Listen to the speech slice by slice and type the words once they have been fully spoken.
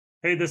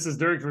Hey, this is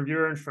Dirk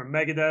Reviewing from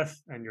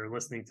Megadeth, and you're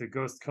listening to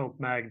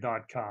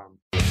GhostCultMag.com.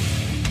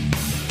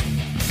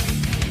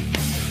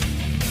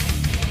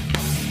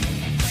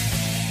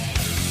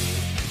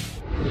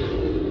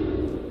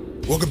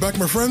 Welcome back,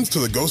 my friends, to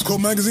the Ghost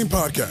Cult Magazine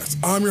podcast.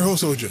 I'm your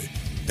host, OJ,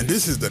 and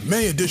this is the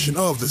May edition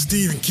of the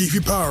Steve and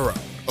Keefy Power Hour.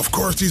 Of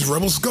course, these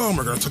Rebel Scum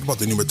are going to talk about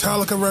the new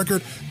Metallica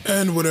record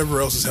and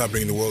whatever else is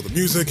happening in the world of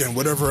music and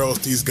whatever else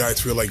these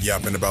guys feel like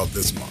yapping about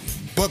this month.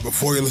 But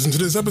before you listen to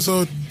this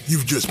episode,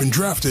 you've just been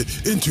drafted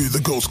into the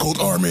Ghost Cult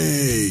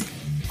Army.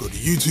 Go to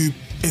YouTube,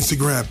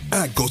 Instagram,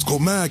 at Ghost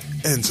Cult Mag,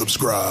 and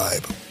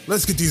subscribe.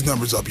 Let's get these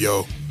numbers up,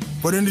 yo.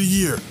 By the end of the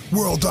year,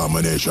 world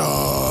domination.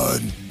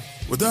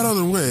 With that out of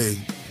the way,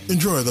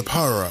 enjoy the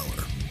Power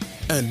Hour,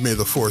 and may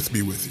the 4th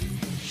be with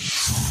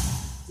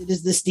you. It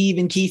is the Steve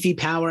and Keefy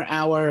Power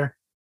Hour.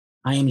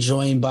 I am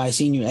joined by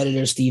senior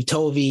editor Steve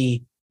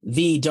Tovey,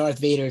 the Darth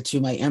Vader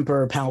to my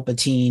Emperor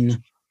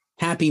Palpatine.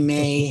 Happy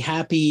May.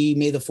 Happy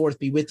May the 4th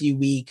be with you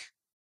week.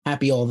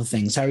 Happy all the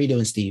things. How are you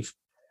doing, Steve?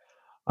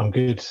 I'm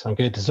good. As long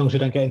as we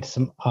don't get into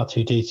some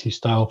R2-D2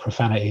 style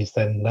profanities,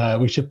 then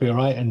we should be all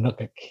right and not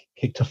get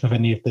kicked off of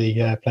any of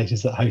the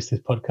places that host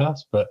this podcast.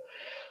 But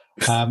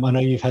I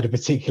know you've had a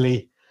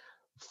particularly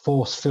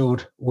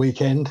force-filled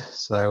weekend.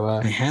 So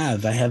I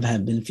have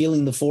been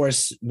feeling the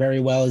Force very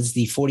well. It's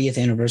the 40th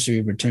anniversary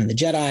of Return of the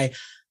Jedi.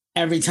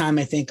 Every time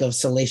I think of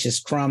Salacious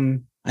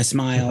Crumb, I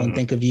smile and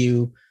think of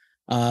you.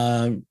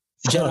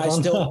 Jedi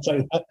still,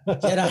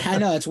 Jedi, I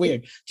know it's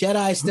weird.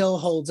 Jedi still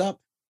holds up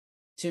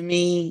to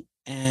me,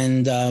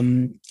 and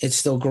it's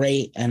still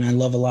great. And I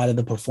love a lot of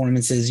the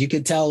performances. You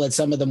could tell that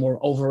some of them were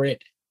over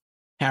it.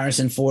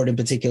 Harrison Ford, in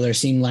particular,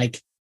 seemed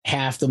like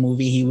half the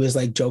movie he was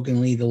like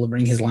jokingly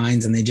delivering his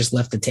lines, and they just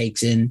left the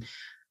takes in.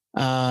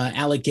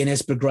 Alec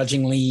Guinness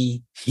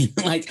begrudgingly,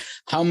 like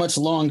how much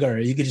longer?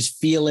 You could just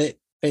feel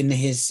it in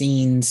his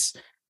scenes.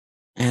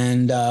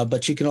 And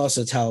but you can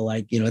also tell,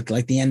 like,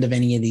 like the end of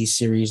any of these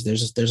series,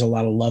 there's a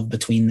lot of love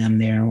between them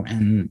there.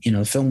 And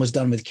the film was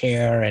done with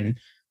care, and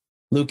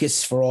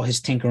Lucas, for all his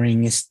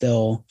tinkering, is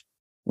still.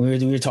 We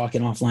were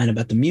talking offline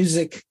about the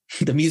music,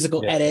 the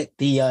musical edit.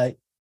 The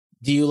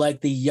do you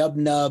like the yub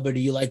nub, or do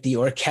you like the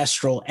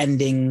orchestral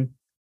ending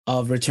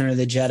of Return of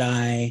the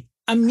Jedi?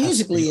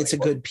 Musically, it's a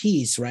good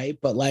piece, right?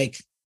 But like,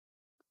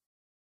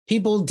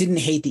 people didn't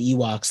hate the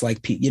Ewoks,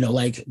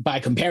 like by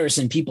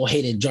comparison, people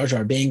hated Jar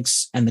Jar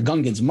Binks and the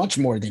Gungans much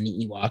more than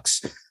the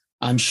Ewoks.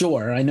 I'm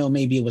sure. I know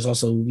maybe it was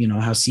also,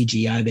 how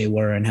CGI they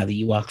were and how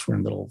the Ewoks were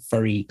in little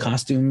furry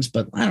costumes,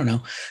 but I don't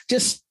know.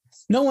 Just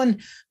no one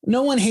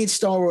hates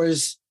Star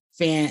Wars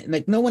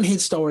no one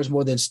hates Star Wars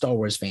more than Star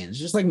Wars fans.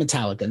 Just like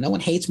Metallica. No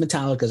one hates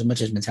Metallica as much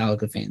as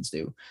Metallica fans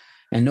do.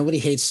 And nobody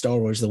hates Star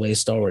Wars the way a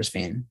Star Wars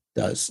fan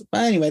does.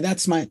 But anyway,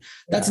 that's not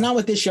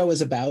what this show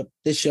is about.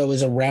 This show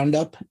is a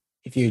roundup.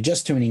 If you're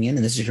just tuning in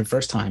and this is your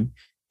first time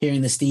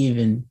hearing the Steve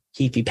and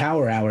Keefy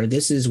Power Hour,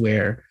 this is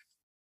where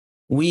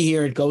we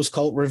here at Ghost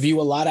Cult review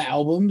a lot of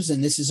albums,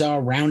 and this is our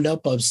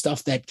roundup of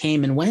stuff that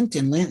came and went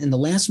in the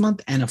last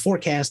month and a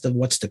forecast of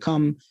what's to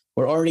come.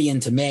 We're already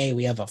into May.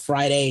 We have a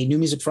Friday, New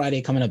Music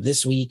Friday coming up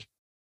this week.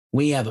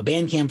 We have a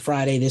Bandcamp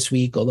Friday this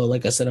week, although,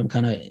 like I said, I'm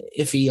kind of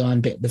iffy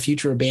on the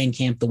future of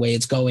Bandcamp, the way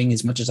it's going,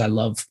 as much as I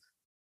love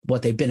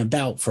what they've been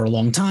about for a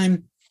long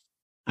time.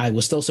 I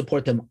will still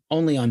support them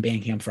only on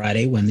Bandcamp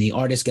Friday when the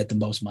artists get the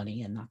most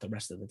money and not the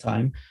rest of the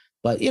time.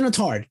 But, it's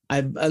hard.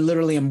 I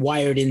literally am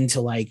wired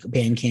into like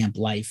Bandcamp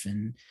life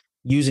and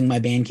using my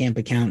Bandcamp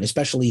account,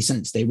 especially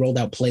since they rolled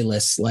out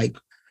playlists like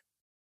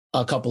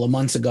a couple of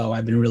months ago.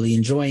 I've been really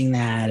enjoying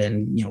that,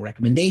 and,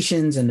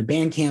 recommendations, and the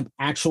Bandcamp,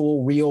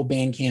 actual real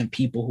Bandcamp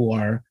people who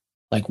are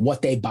like,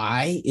 what they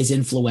buy is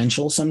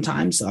influential.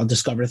 Sometimes I'll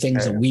discover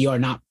things that we are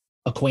not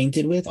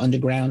acquainted with,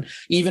 underground,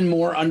 even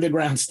more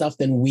underground stuff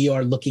than we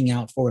are looking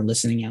out for and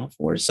listening out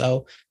for.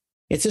 So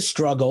it's a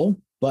struggle,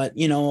 but,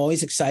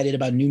 always excited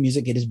about new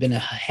music. It has been a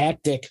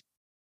hectic.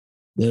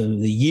 The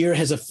year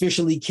has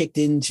officially kicked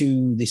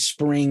into the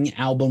spring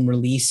album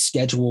release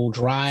schedule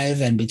drive,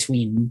 and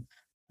between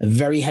a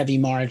very heavy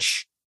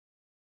March,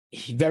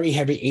 very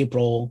heavy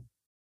April,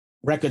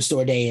 Record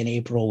Store Day in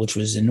April, which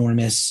was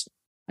enormous,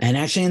 and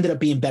actually ended up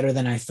being better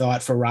than I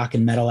thought for rock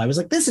and metal. I was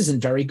like, this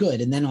isn't very good.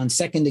 And then on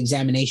second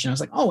examination, I was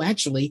like, oh,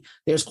 actually,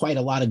 there's quite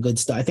a lot of good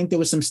stuff. I think there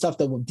was some stuff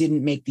that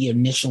didn't make the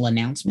initial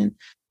announcement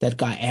that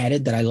got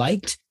added that I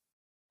liked.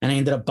 And I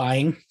ended up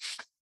buying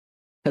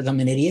because I'm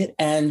an idiot,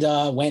 and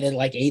went at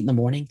like 8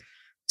 a.m.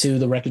 to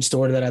the record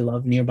store that I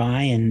love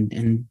nearby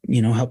and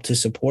helped to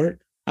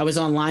support. I was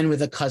online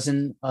with a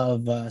cousin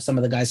of some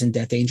of the guys in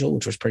Death Angel,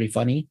 which was pretty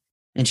funny.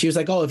 And she was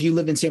like, oh, if you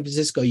live in San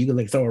Francisco, you could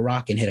like throw a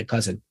rock and hit a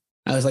cousin.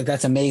 I was like,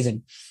 that's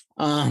amazing.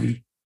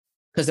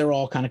 Because they're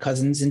all kind of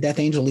cousins in Death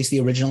Angel, at least the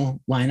original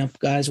lineup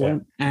guys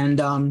were. And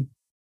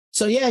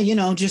so,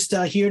 just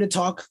here to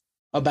talk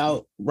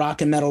about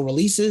rock and metal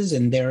releases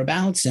and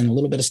thereabouts, and a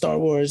little bit of Star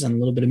Wars and a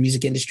little bit of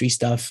music industry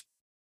stuff.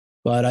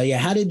 But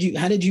how did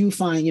you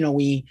find,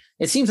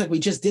 it seems like we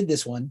just did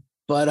this one,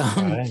 but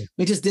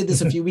we just did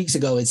this a few weeks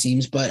ago, it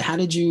seems. But how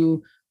did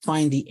you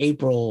find the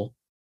April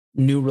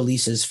new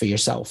releases for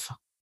yourself?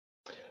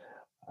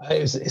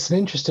 It's an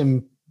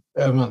interesting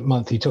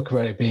month. You talk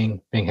about it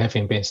being heavy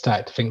and being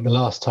stacked. I think the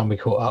last time we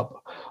caught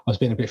up, I was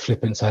being a bit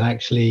flippant, saying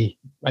actually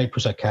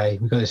April's okay.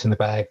 We got this in the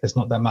bag. There's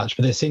not that much,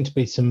 but there seemed to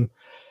be some.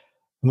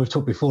 And we've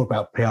talked before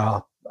about PR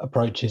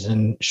approaches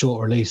and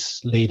short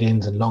release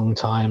lead-ins and long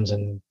times,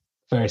 and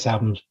various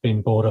albums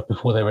being bought up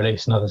before they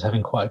release, and others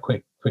having quite a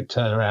quick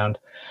turnaround.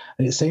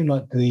 And it seemed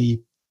like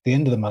the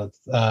end of the month,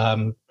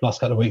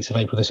 last couple of weeks of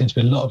April, there seems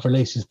to be a lot of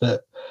releases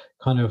that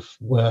kind of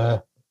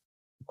were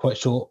quite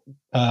short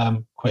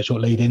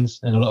lead-ins,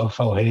 and a lot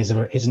of here's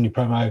a new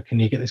promo. Can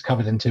you get this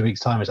covered in 2 weeks'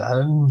 time? It's like,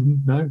 oh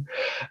no,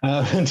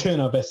 and doing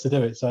our best to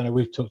do it. So I know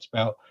we've talked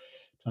about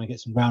trying to get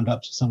some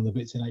roundups of some of the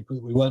bits in April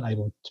that we weren't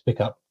able to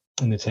pick up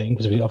in the team,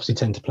 because we obviously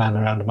tend to plan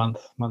around a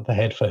month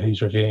ahead for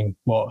who's reviewing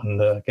what,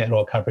 and get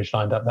our coverage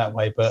lined up that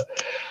way. But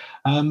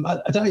I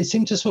don't know, it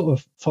seemed to sort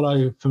of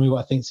follow for me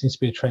what I think seems to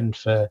be a trend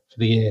for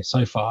the year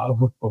so far.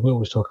 We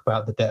always talk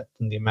about the depth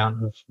and the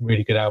amount of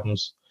really good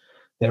albums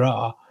there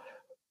are.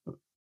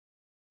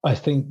 I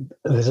think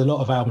there's a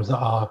lot of albums that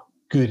are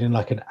good in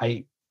like an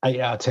 8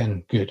 out of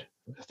 10 good.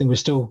 I think we're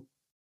still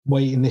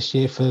waiting this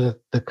year for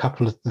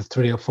the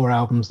 3 or 4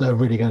 albums that are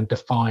really going to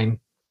define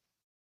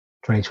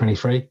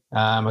 2023.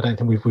 I don't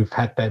think we've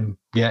had them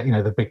yet,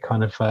 the big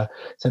kind of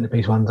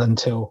centerpiece ones,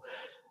 until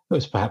it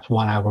was perhaps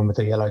one album with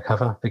a yellow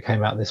cover that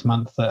came out this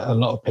month that a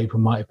lot of people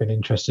might have been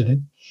interested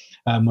in,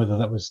 whether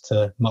that was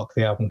to mock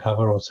the album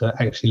cover or to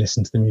actually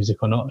listen to the music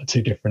or not.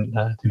 Two different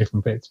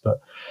bits, but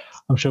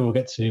I'm sure we'll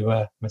get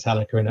to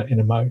Metallica in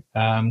a mo.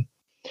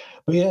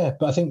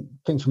 But I think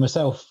for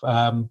myself,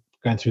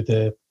 going through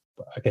the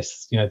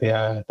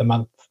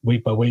month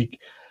week by week,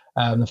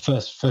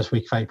 the first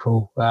week of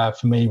April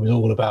for me was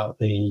all about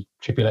the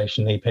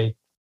Tribulation EP,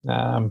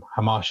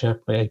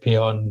 Hamasha, the EP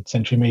on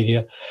Century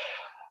Media.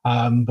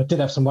 But did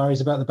have some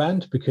worries about the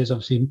band, because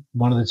obviously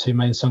one of the 2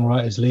 main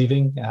songwriters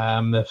leaving.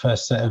 The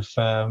first set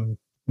of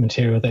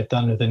material they've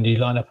done with the new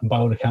lineup, and by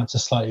all accounts a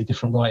slightly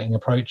different writing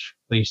approach.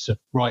 They used to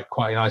write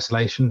quite in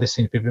isolation. This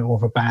seems to be a bit more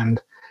of a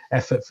band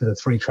effort for the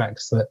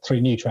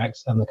 3 new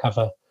tracks and the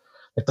cover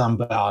they've done.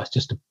 But it's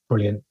just a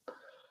brilliant,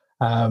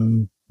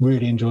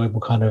 really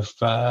enjoyable kind of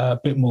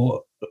bit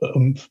more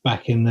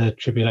back in the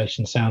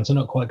Tribulation sound. So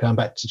not quite going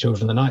back to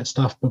Children of the Night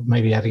stuff, but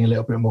maybe adding a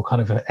little bit more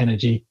kind of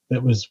energy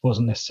that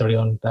wasn't necessarily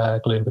on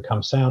Gloom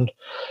Become Sound.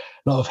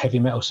 A lot of heavy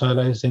metal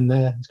solos in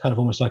there. It's kind of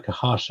almost like a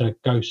harsher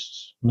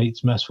Ghost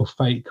meets Merciful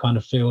Fate kind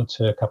of feel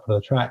to a couple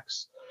of the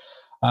tracks.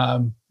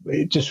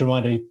 It just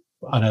reminded me,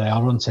 I know they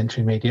are on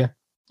Century Media,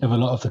 of a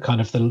lot of the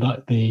kind of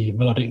the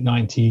melodic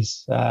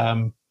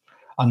 90s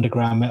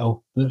underground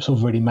metal that sort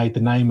of really made the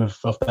name of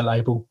their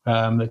label,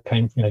 that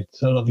came, a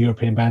lot of the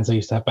European bands they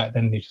used to have back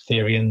then, the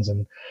Ethereans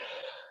and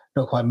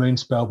not quite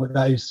Moonspell, but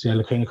those,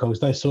 Lacunicals,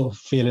 those sort of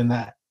feeling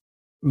that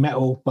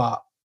metal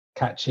but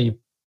catchy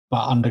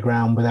but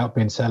underground without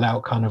being sell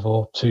out kind of,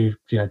 or too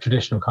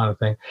traditional kind of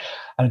thing.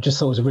 And I just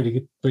thought it was a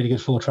really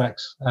good 4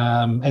 tracks.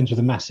 Ends with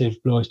a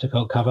massive Blue Oyster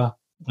Cult cover.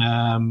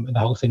 And the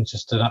whole thing's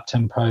just an up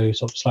tempo,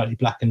 sort of slightly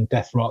blackened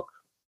death rock,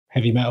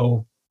 heavy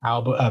metal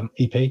album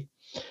EP.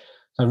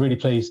 So really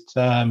pleased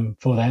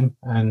for them,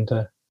 and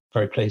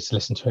very pleased to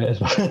listen to it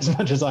as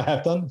much as I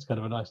have done. It's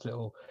kind of a nice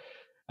little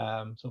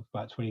sort of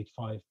about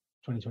 25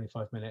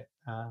 minute,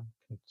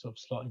 sort of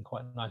slot in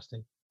quite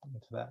nicely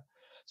into that.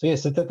 So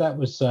yes, that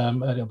was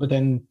earlier. But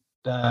then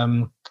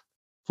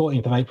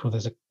 14th of April,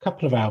 there's a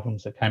couple of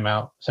albums that came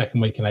out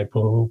second week in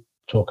April we'll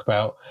talk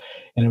about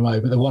in a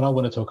moment. But the one I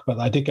want to talk about,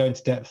 that I did go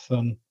into depth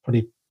on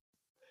pretty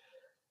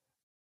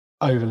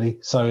overly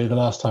so the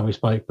last time we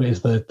spoke, but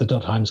is the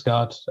Dodheim's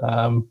Guard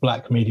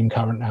black medium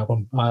current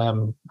album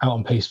out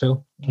on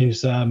Peaceville,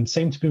 who's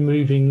seemed to be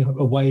moving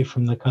away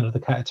from the kind of the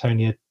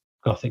Catatonia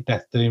gothic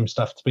death doom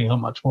stuff to being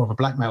much more of a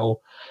black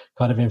metal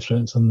kind of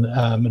influence on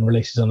and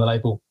releases on the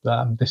label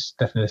this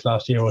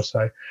last year or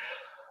so.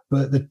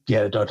 But the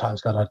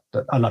Dodheim's Guard,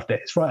 I loved it.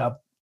 It's right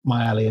up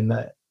my alley in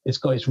that it's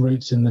got its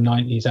roots in the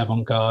 90s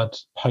avant-garde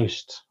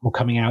post or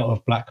coming out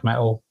of black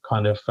metal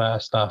kind of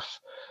stuff.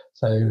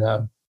 So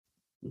a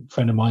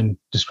friend of mine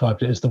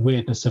described it as the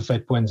weirdness of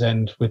Ed Buen's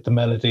End with the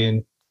melody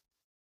and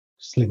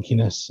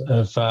slinkiness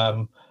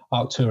of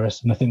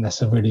Arcturus, and I think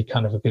that's a really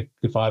kind of a good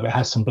vibe. It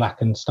has some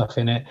blackened stuff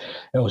in it.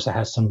 It also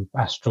has some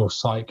astral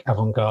psych,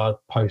 avant-garde,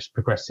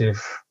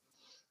 post-progressive,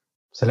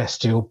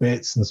 celestial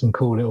bits, and some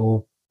cool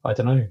little, I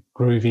don't know,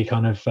 groovy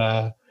kind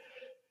of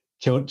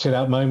chill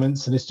out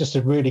moments. And it's just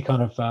a really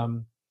kind of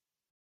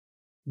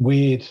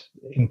weird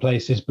in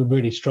places, but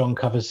really strong.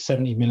 Covers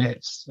 70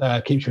 minutes,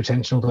 keeps your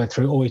attention all the way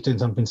through, always doing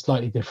something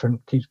slightly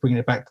different, keeps bringing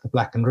it back to the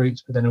blackened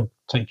roots, but then it'll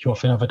take you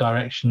off in other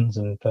directions.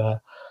 And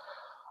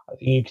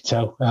you can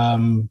tell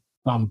I'm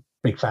a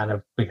big fan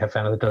of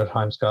the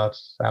Dodheim's Guard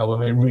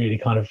album. It really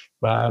kind of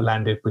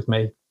landed with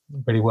me,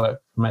 really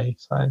worked for me.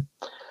 So,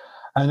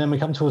 and then we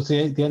come towards the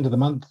end of the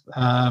month,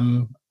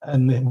 and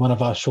then one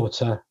of our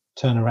shorter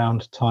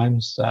turnaround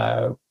times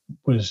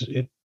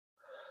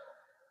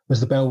was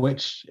the Bell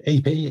Witch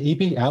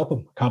EP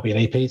album. Can't be an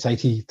EP, it's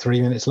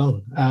 83 minutes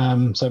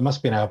long, so it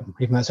must be an album,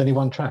 even though it's only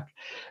one track.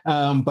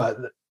 But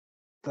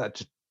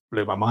that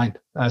blew my mind.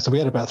 So we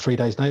had about 3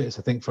 days notice,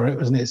 I think, for it,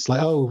 wasn't it? It's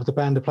like, oh, the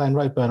band are playing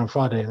Roadburn on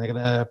Friday and they're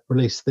going to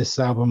release this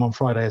album on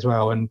Friday as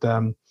well. And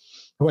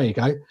away you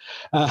go.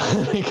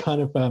 We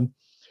kind of,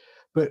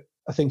 but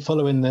I think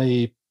following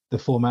the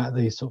format,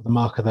 the sort of the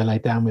marker they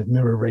laid down with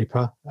Mirror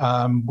Reaper,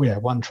 we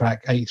had one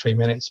track, 83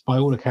 minutes. By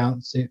all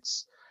accounts,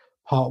 it's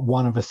part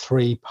one of a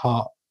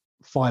 3-part,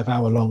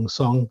 5-hour-long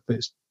song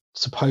that's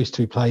supposed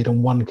to be played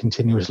on one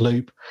continuous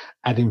loop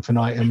ad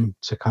infinitum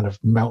to kind of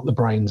melt the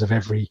brains of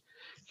every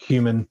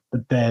human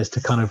that dares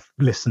to kind of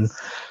listen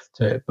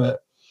to it.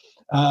 But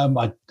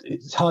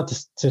it's hard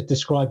to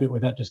describe it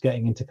without just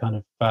getting into kind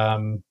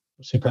of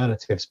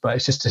superlatives, but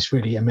it's just this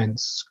really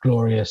immense,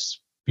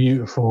 glorious,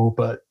 beautiful,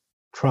 but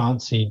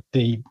trancey,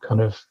 deep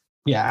kind of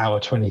hour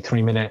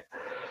 23-minute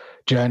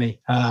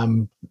journey.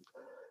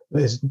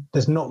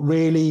 There's not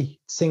really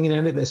singing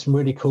in it. There's some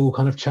really cool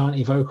kind of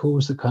chanty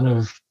vocals that kind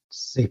of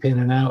seep in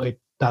and out. It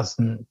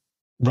doesn't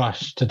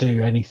rush to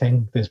do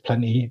anything. There's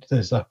probably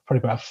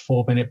about a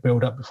 4-minute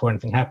build up before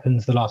anything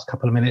happens. The last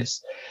couple of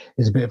minutes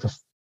is a bit of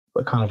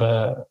a kind of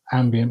a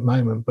ambient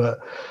moment, but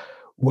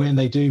when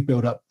they do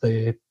build up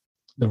the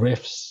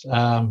riffs,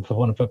 for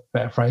want of a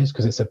better phrase,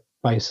 because it's a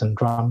bass and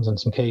drums and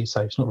some keys,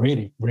 so it's not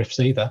really riffs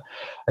either.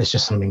 It's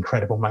just some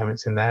incredible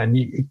moments in there,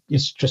 and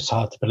it's just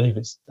hard to believe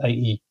it's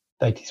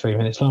 83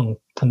 minutes long.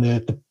 And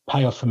the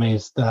payoff for me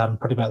is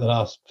probably about the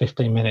last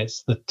 15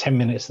 minutes. The 10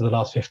 minutes of the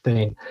last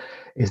 15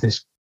 is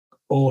this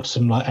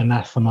awesome, like,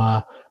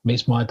 Anathema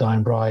meets My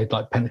Dying Bride,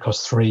 like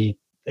Pentecost 3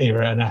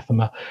 era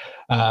Anathema,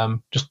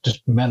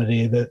 just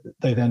melody that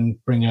they then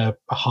bring a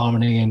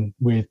harmony in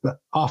with. But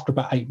after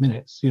about 8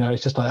 minutes,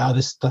 it's just like,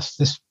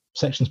 this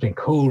section's been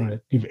cool,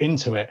 and you're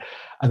into it,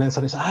 and then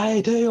suddenly it's like,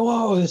 hey dude,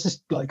 whoa, this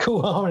is like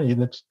cool harmony,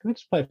 and then we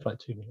just play for like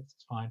 2 minutes,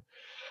 it's fine,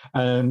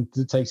 and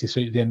it takes you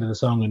through to the end of the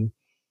song. And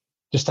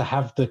just to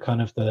have the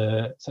kind of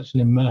such an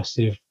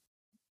immersive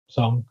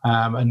song,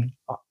 and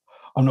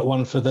I'm not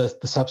one for the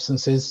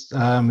substances,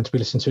 to be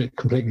listening to it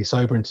completely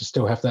sober and to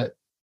still have that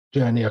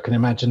journey. I can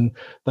imagine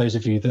those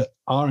of you that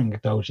are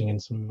indulging in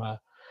some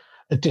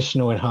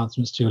additional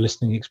enhancements to your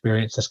listening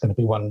experience, that's going to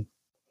be one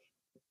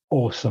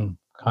awesome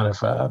kind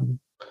of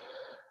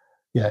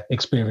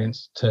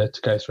experience to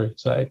go through.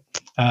 So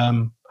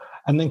and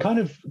then kind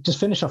of just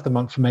finish off the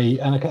month for me,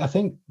 and I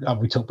think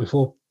we talked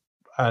before,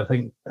 I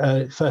think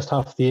first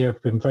half of the year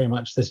have been very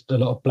much, there's a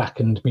lot of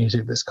blackened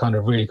music that's kind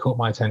of really caught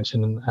my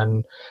attention,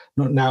 and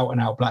not now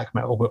and out black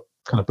metal, but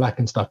kind of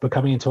blackened stuff. But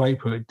coming into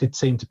April, it did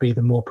seem to be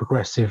the more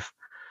progressive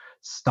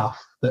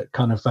stuff that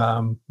kind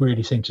of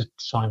really seemed to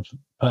shine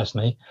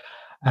personally.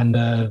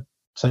 And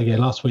so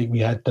last week we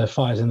had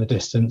Fires in the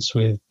Distance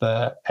with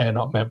Air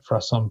Not Meant for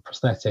Us on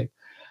Prosthetic,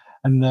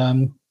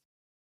 and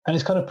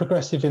it's kind of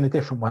progressive in a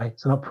different way.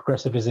 So not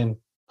progressive as in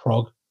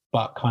prog,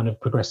 but kind of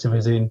progressive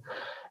as in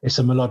it's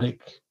a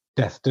melodic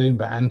death doom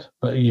band,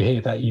 but you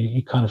hear that,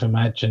 you kind of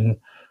imagine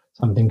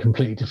something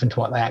completely different to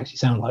what they actually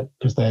sound like,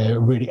 because they're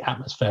really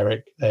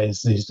atmospheric.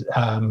 There's these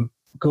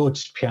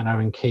gorgeous piano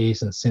and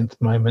keys and synth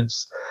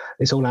moments.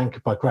 It's all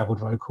anchored by gravelled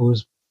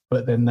vocals,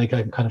 but then they go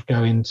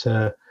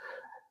into,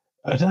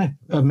 I don't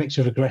know, a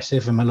mixture of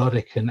aggressive and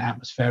melodic and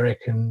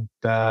atmospheric and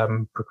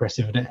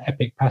progressive and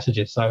epic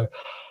passages. So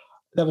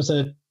that was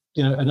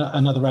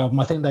another album.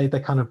 I think they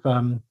kind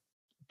of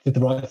did the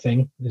right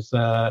thing. There's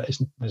not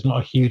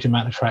a huge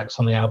amount of tracks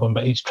on the album,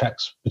 but each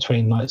track's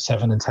between like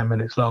 7 and 10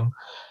 minutes long,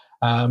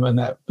 and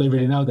that they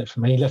really nailed it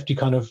for me. Left you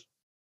kind of,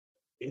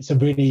 it's a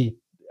really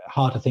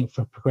hard to think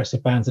for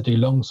progressive bands that do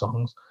long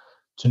songs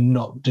to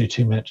not do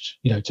too much,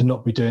 to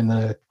not be doing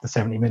the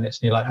 70 minutes,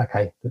 and you're like,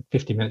 okay, the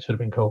 50 minutes would have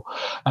been cool,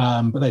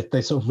 but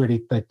they sort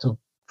of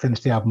finish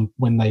the album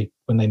when they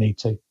need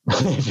to,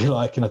 if you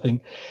like, and I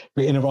think,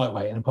 but in a right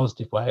way, in a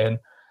positive way. And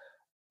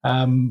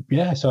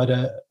so I had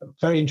a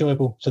very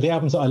enjoyable. So the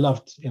albums that I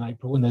loved in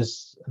April, and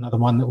there's another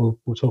one that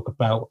we'll talk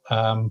about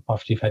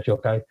after you've had your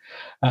go,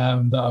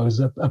 that I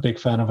was a big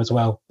fan of as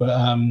well. But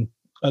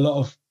a lot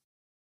of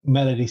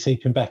melody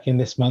seeping back in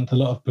this month, a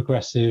lot of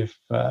progressive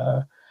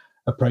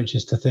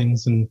approaches to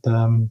things, and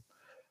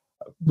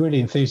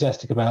really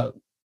enthusiastic about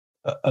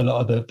a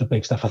lot of the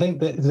big stuff. I think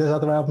that there's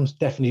other albums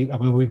definitely. I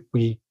mean,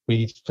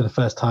 we for the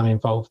first time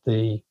involved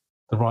the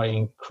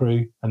writing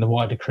crew and the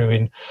wider crew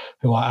in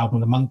who our album of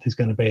the month is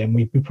going to be, and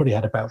we probably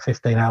had about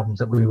 15 albums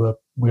that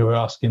we were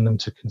asking them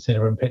to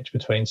consider and pitch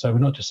between. So we're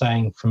not just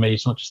saying, for me,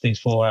 it's not just these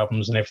 4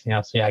 albums and everything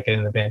else, get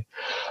in the bin.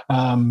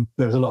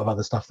 There was a lot of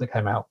other stuff that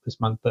came out this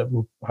month that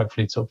we'll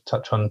hopefully sort of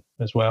touch on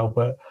as well.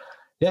 But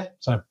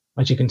so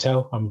as you can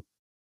tell, I'm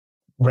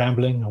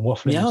rambling and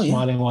waffling and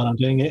smiling while I'm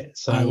doing it.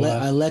 So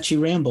I let you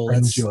ramble.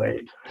 Enjoy.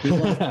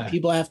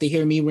 People have to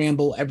hear me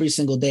ramble every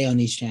single day on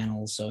these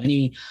channels. So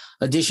any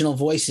additional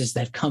voices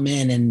that come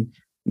in and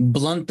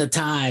blunt the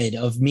tide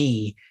of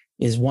me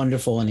is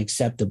wonderful and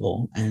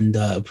acceptable and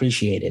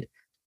appreciated.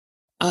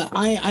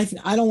 I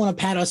don't want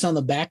to pat us on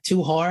the back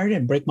too hard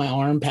and break my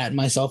arm patting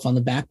myself on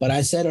the back, but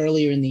I said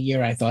earlier in the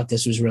year I thought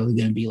this was really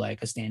going to be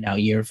like a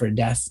standout year for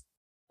death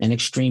and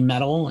extreme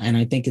metal, and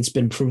I think it's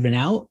been proven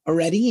out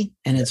already,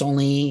 and it's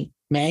only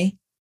May.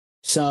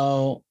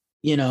 So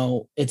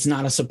it's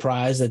not a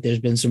surprise that there's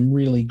been some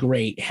really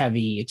great,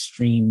 heavy,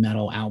 extreme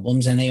metal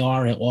albums, and they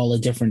are all a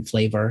different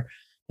flavor.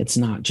 It's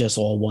not just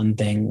all one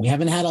thing. We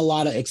haven't had a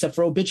lot of, except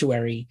for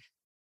Obituary,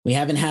 we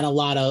haven't had a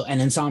lot of,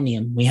 and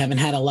Insomnium, we haven't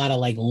had a lot of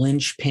like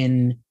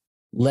linchpin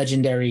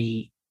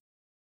legendary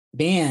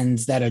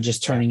bands that are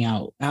just turning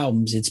out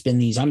albums. It's been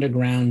these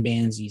underground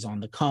bands, these on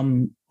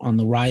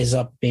the rise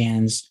up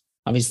bands.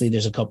 Obviously,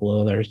 there's a couple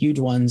of other huge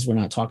ones. We're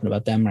not talking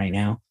about them right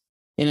now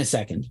in a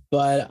second.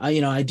 But,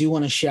 I do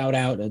want to shout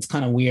out. It's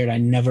kind of weird. I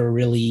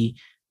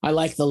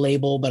like the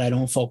label, but I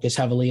don't focus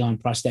heavily on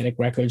Prosthetic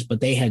Records.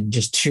 But they had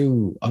just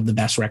two of the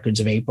best records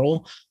of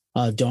April.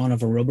 Dawn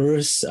of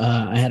Ouroboros.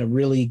 I had a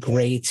really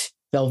great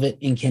Velvet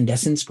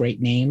Incandescence, great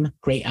name,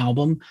 great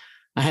album.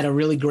 I had a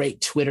really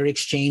great Twitter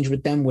exchange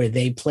with them where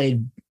they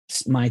played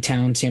my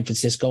town, San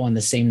Francisco, on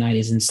the same night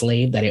as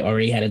Enslaved that I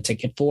already had a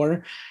ticket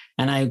for.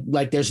 And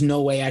there's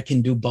no way I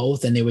can do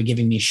both. And they were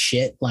giving me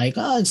shit like,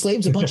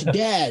 Enslaved's a bunch of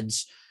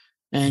dads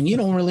and you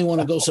don't really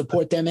want to go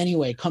support them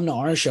anyway. Come to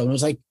our show. And it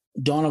was like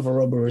Dawn of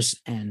Ouroboros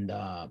and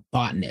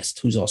Botanist,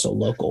 who's also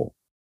local.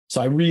 So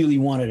I really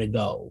wanted to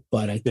go,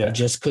 but I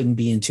just couldn't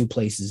be in two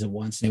places at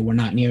once. They were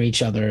not near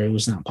each other. It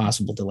was not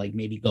possible to like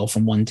maybe go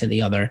from one to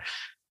the other.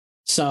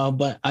 So,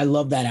 but I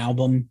love that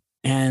album.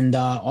 And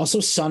also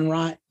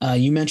Sunrot.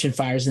 You mentioned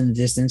Fires in the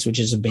Distance, which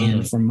is a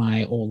band from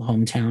my old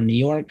hometown, New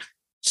York.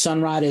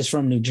 Sunrot is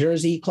from New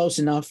Jersey, close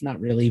enough,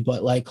 not really,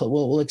 but like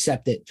we'll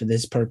accept it for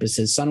this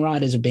purposes.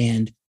 Sunrot is a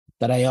band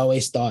that I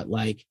always thought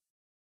like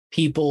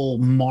people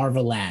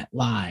marvel at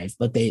live,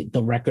 but the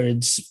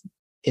records,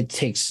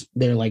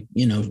 they're like,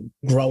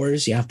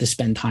 growers. You have to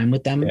spend time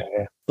with them.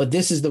 Yeah. But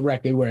this is the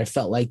record where I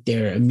felt like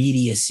their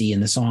immediacy in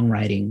the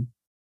songwriting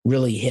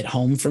really hit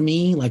home for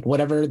me. Like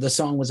whatever the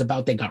song was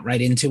about, they got right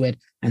into it.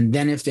 And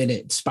then if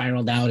it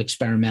spiraled out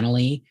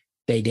experimentally,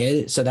 they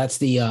did. So that's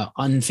the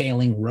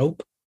Unfailing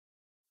Rope.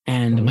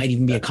 And it might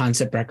even be a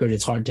concept record.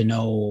 It's hard to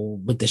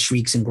know with the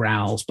shrieks and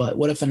growls, but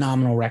what a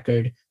phenomenal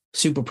record.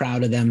 Super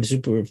proud of them.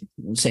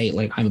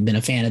 I've been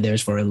a fan of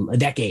theirs for a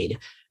decade.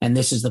 And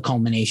this is the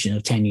culmination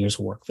of 10 years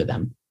of work for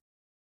them.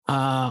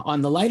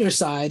 On the lighter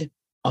side,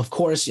 of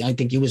course, I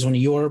think it was one of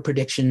your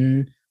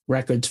prediction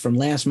records from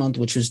last month,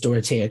 which was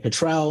Dorothea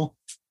Cottrell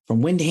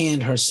from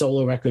Windhand, her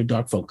solo record,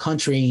 Dark Folk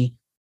Country.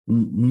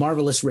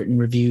 Marvelous written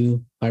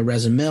review by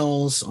Reza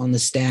Mills on the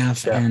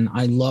staff. Yeah. And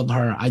I love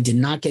her. I did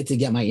not get to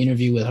get my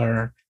interview with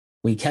her.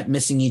 We kept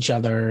missing each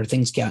other.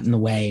 Things got in the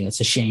way. It's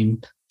a shame.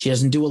 She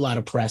doesn't do a lot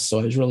of press. So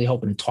I was really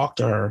hoping to talk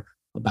to her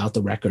about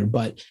the record.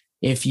 But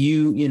if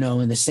you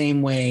in the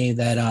same way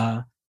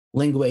that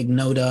Lingua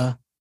Ignota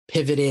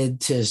pivoted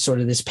to sort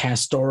of this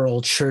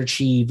pastoral,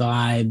 churchy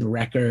vibe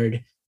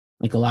record,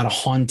 like a lot of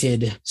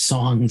haunted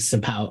songs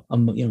about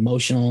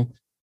emotional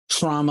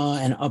trauma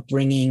and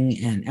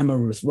upbringing, and Emma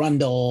Ruth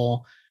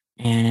Rundle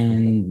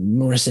and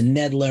Marissa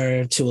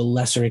Nedler to a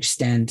lesser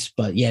extent.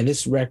 But yeah,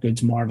 this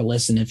record's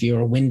marvelous. And if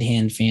you're a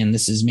Windhand fan,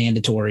 this is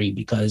mandatory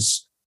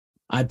because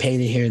I pay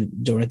to hear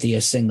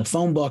Dorothea sing the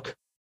phone book.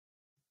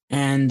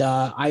 And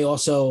I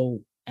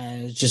also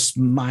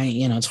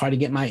it's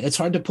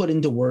hard to put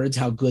into words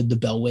how good the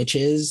Bell Witch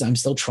is. I'm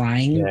still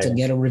trying to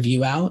get a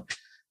review out.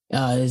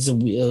 It's a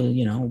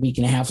week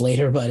and a half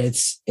later, but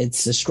it's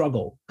a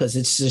struggle because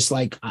it's just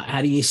like,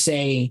 how do you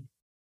say,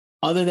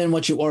 other than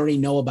what you already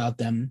know about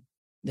them,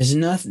 there's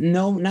not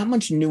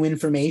much new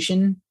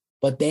information,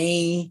 but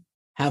they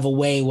have a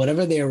way,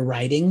 whatever they're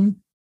writing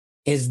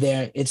it's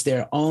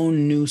their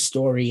own new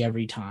story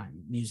every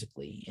time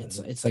musically.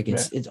 It's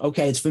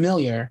okay. It's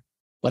familiar,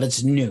 but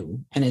it's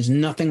new and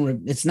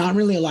it's not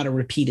really a lot of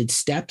repeated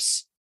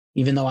steps,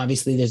 even though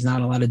obviously there's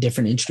not a lot of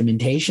different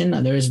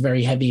instrumentation. There is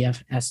very heavy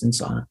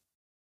essence on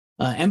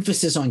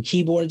emphasis on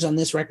keyboards on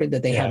this record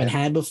that they haven't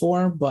had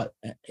before, but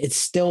it's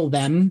still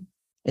them.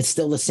 It's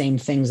still the same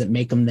things that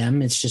make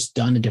them. It's just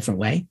done a different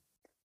way.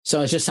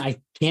 So it's just,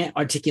 I can't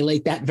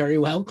articulate that very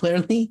well,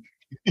 clearly.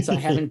 So I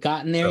haven't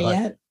gotten there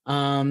yet.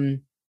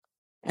 And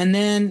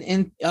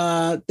then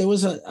there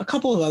was a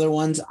couple of other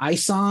ones.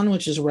 Ison,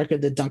 which is a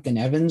record that Duncan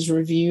Evans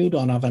reviewed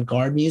on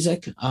Avant-Garde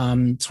Music.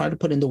 It's hard to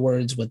put into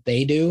words what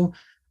they do,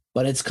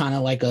 but it's kind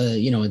of like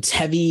it's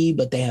heavy,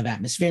 but they have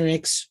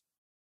atmospherics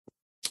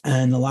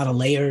and a lot of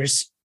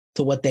layers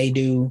to what they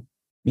do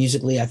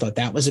musically. I thought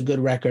that was a good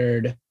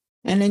record.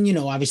 And then,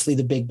 obviously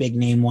the big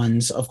name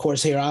ones. Of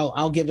course, here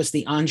I'll give us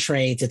the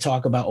entree to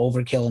talk about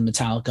Overkill and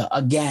Metallica.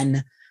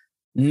 Again,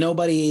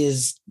 nobody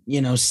is,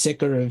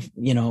 sicker of,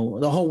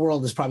 the whole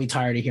world is probably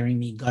tired of hearing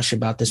me gush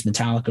about this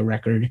Metallica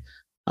record.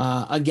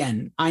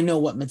 Again, I know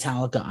what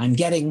Metallica I'm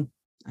getting.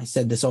 I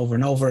said this over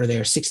and over.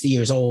 They're 60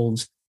 years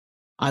old.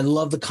 I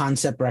love the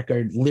concept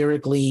record.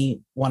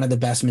 Lyrically, one of the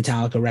best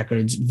Metallica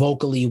records.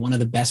 Vocally, one of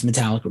the best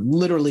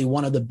literally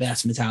one of the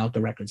best Metallica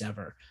records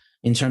ever.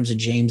 In terms of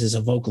James as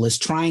a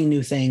vocalist, trying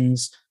new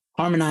things,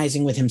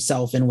 harmonizing with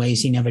himself in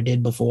ways he never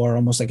did before,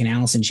 almost like an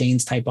Alice in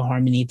Chains type of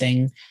harmony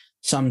thing.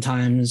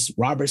 Sometimes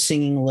Robert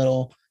singing a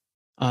little,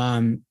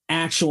 an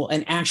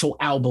actual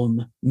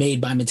album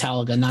made by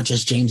Metallica, not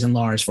just James and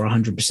Lars for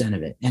 100%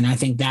 of it. And I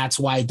think that's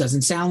why it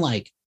doesn't sound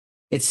like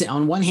it's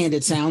on one hand,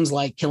 it sounds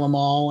like Kill 'Em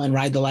All and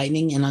Ride the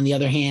Lightning. And on the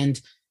other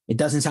hand, it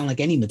doesn't sound like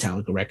any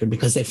Metallica record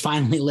because they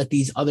finally let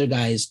these other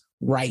guys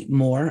write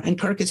more. And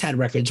Kirk has had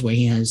records where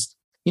he has,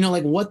 you know,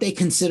 like what they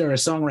consider a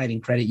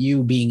songwriting credit,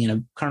 you being in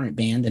a current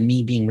band and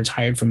me being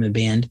retired from the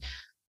band.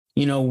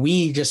 You know,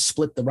 we just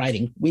split the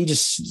writing. We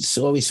just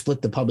always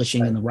split the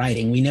publishing and the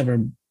writing. We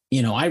never,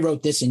 you know, I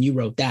wrote this and you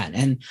wrote that.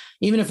 And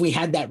even if we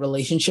had that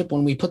relationship,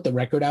 when we put the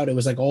record out, it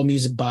was like all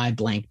music by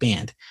blank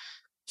band.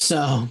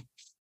 So,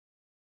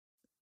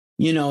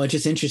 you know, it's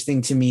just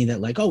interesting to me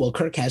that like, oh, well,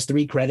 Kirk has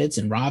 3 credits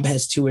and Rob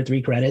has 2 or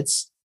 3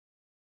 credits.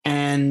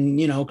 And,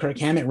 you know, Kirk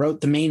Hammett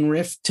wrote the main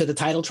riff to the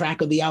title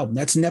track of the album.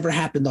 That's never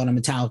happened on a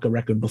Metallica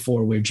record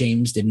before where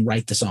James didn't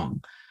write the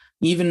song.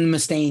 Even in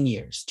Mustaine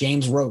years,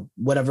 James wrote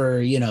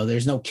whatever, you know,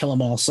 there's no Kill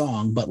 'Em All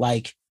song, but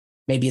like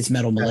maybe it's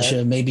Metal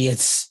Militia, maybe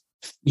it's,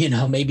 you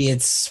know, maybe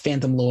it's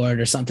Phantom Lord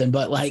or something.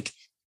 But like,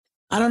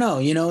 I don't know,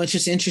 you know, it's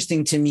just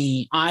interesting to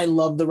me. I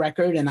love the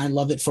record and I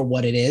love it for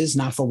what it is,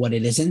 not for what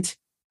it isn't.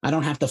 I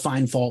don't have to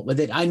find fault with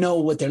it. I know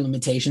what their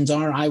limitations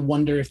are. I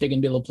wonder if they're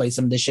going to be able to play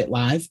some of this shit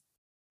live.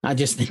 I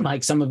just think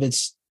like some of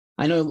it's,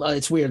 I know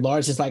it's weird.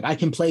 Lars is like, I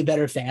can play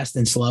better fast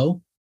than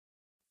slow,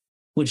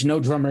 which no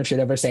drummer should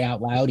ever say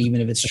out loud,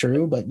 even if it's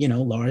true. But, you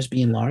know, Lars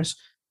being Lars.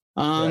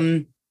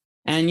 And,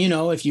 you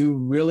know, if you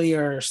really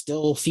are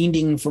still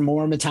fiending for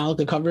more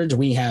Metallica coverage,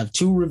 we have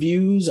 2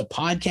 reviews, a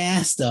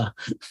podcast,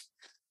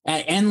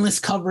 endless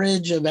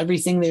coverage of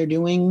everything they're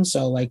doing.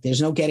 So like,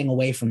 there's no getting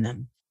away from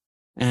them.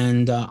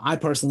 And I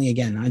personally,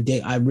 again,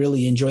 I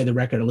really enjoy the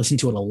record. I listen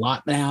to it a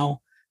lot now.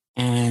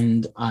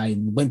 And I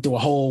went through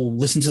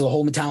listened to the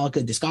whole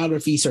Metallica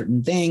discography,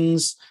 certain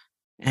things.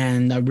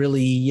 And I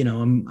really, you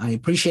know, I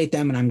appreciate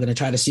them. And I'm going to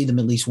try to see them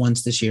at least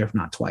once this year, if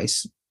not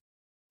twice.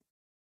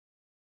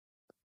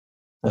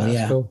 That's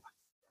yeah. Cool.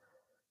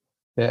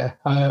 Yeah.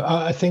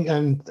 I think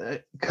I'm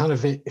kind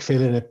of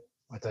feeling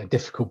a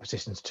difficult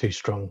position is too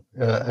strong,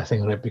 I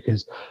think, on it,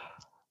 because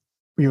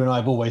you and I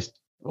have always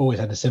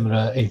had a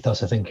similar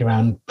ethos, I think,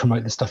 around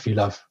promote the stuff you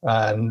love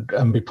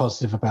and be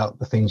positive about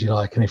the things you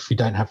like. And if you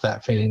don't have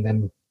that feeling,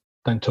 then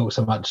don't talk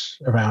so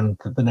much around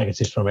the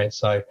negatives from it.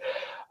 So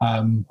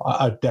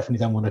I definitely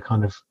don't want to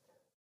kind of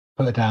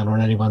put it down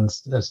on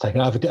anyone's take.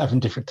 I have a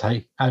different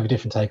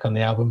take on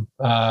the album.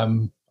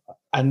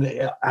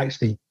 And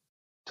actually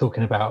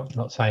talking about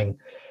not saying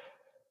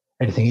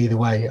anything either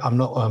way, I'm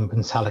not a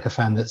Metallica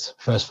fan that's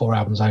first 4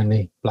 albums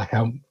only. Black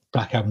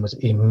Album was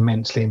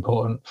immensely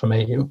important for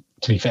me.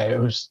 To be fair, it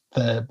was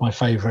my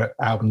favourite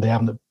album, the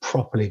album that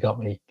properly got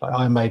me. Like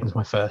Iron Maiden's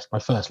my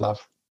first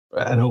love,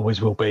 and always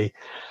will be.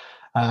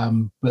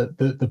 But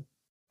the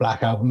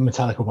Black Album,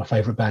 Metallica were my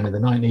favourite band in the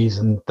 90s,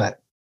 and that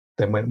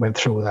then went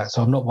through all that.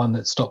 So I'm not one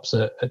that stops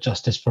at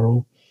Justice for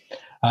All.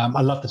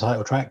 I love the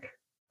title track.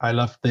 I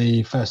love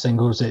the first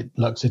singles,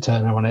 Lux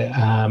Eterna on it.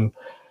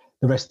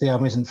 The rest of the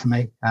album isn't for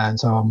me, and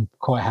so I'm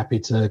quite happy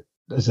to,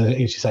 as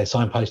you say,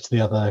 signpost to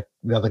the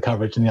other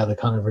coverage and the other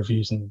kind of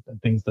reviews and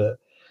things that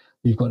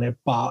you've got in it.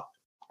 But,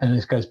 and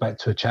this goes back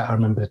to a chat I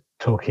remember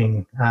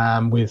talking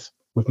with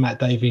Matt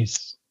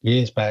Davies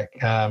years back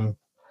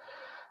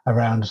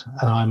around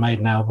an Iron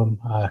Maiden album.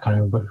 I can't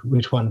remember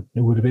which one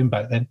it would have been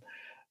back then.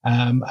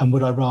 And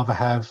would I rather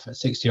have a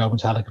 60-year-old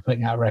Metallica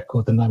putting out a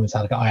record than no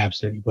Metallica? I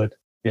absolutely would.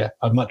 Yeah,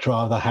 I'd much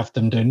rather have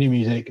them doing new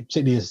music,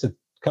 particularly as a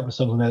couple of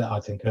songs on there that I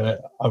think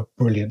are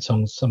brilliant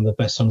songs, some of the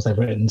best songs they've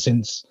written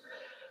since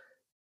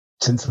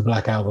the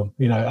Black Album,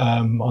 you know,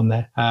 on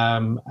there.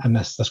 And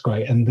that's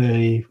great. And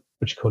the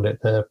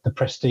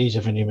prestige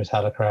of a new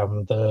Metallica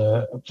album,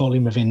 the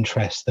volume of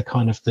interest, the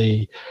kind of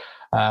the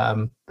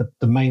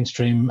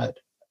mainstream,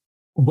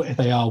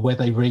 where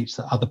they reach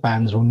that other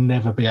bands will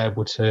never be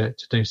able to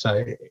do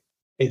so.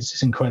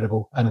 It's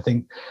incredible. And I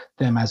think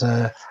them as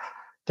a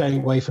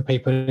gateway for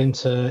people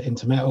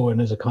into metal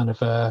and as a kind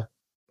of a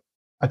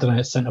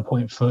center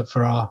point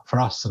for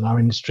us and our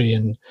industry.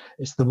 And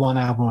it's the one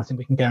album I think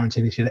we can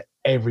guarantee this year that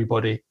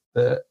everybody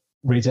that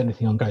reads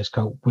anything on Ghost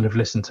Cult will have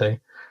listened to,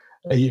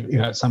 you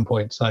know, at some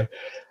point. So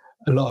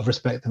a lot of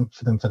respect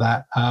for them for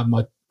that.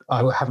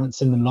 I haven't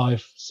seen them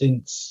live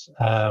since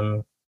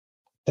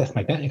Death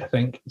Magnetic, I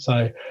think.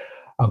 So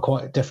I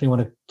quite definitely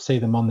want to see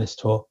them on this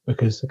tour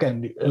because,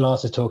 again,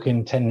 Lars is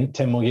talking 10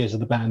 more years of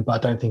the band, but I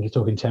don't think he's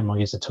talking 10 more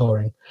years of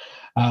touring.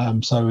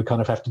 So we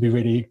kind of have to be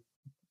really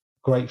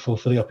grateful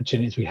for the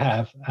opportunities we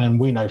have, and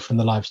we know from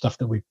the live stuff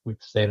that we've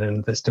seen,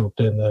 and they're still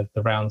doing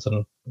the rounds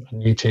and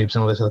YouTubes and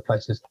all those other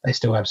places, they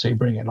still absolutely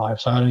bring it live.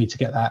 So I need to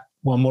get that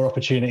one more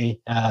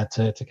opportunity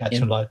to catch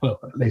them live. Well,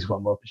 at least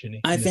one more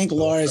opportunity. I think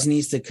Lars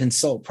needs to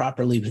consult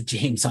properly with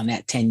James on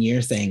that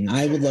 10-year thing.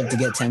 I would love to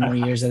get 10 more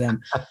years of them.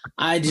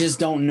 I just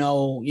don't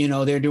know, you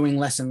know, they're doing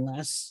less and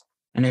less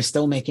and they're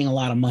still making a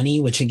lot of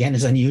money, which again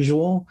is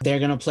unusual. They're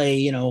going to play,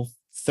 you know,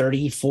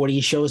 30,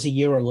 40 shows a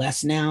year or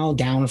less now,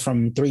 down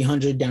from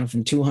 300, down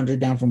from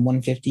 200, down from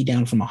 150,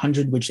 down from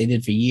 100, which they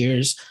did for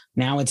years.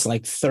 Now it's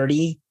like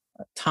 30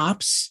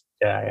 tops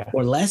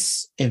or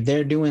less. If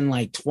they're doing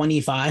like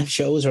 25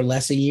 shows or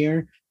less a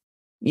year,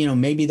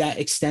 maybe that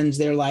extends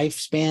their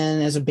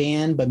lifespan as a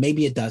band, but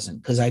maybe it doesn't.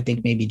 Because I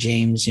think maybe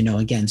James,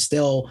 again,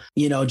 still,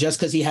 just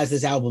because he has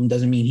this album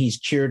doesn't mean he's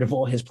cured of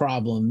all his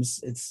problems.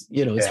 It's,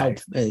 it's help,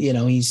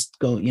 he's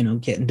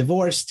getting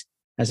divorced,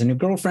 has a new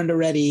girlfriend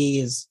already,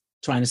 is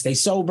trying to stay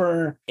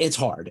sober. It's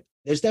hard.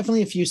 There's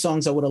definitely a few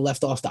songs I would have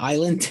left off the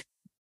island,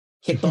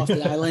 kicked off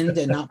the island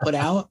and not put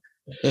out.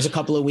 There's a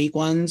couple of weak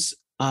ones.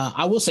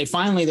 I will say,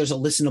 finally, there's a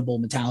listenable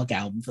Metallica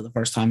album for the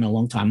first time in a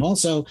long time.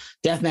 Also,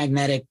 Death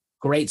Magnetic,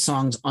 great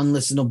songs,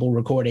 unlistenable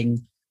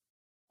recording.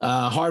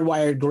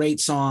 Hardwired, great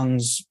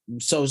songs,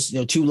 so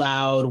too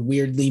loud,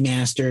 weirdly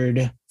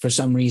mastered for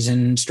some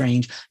reason,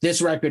 strange.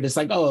 This record, it's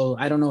like, oh,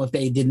 I don't know if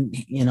they didn't,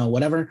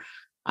 whatever.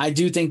 I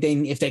do think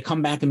if they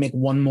come back and make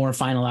one more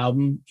final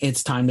album,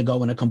 it's time to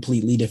go in a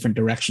completely different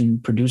direction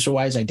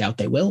producer-wise. I doubt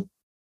they will.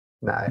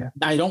 No.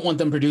 I don't want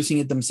them producing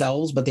it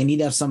themselves, but they need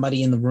to have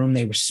somebody in the room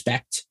they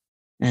respect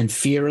and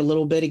fear a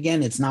little bit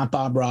again. It's not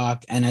Bob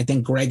Rock, and I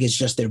think Greg is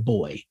just their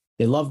boy.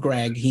 They love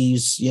Greg.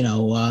 He's,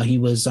 he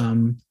was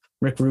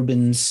Rick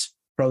Rubin's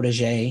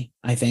protege,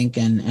 I think,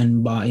 and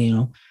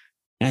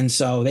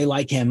so they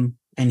like him,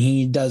 and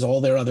he does all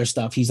their other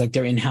stuff. He's like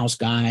their in-house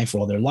guy for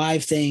all their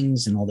live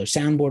things and all their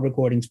soundboard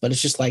recordings. But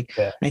it's just like,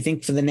 I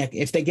think for the next,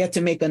 if they get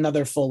to make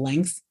another full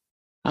length,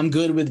 I'm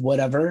good with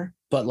whatever.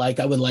 But like,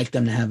 I would like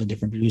them to have a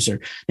different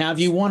producer. Now, if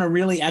you want a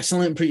really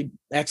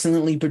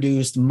excellently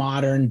produced,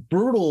 modern,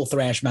 brutal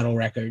thrash metal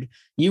record,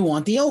 you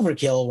want the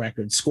Overkill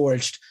record,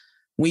 Scorched.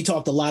 We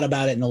talked a lot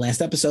about it in the last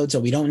episode,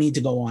 so we don't need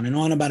to go on and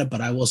on about it,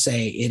 but I will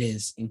say it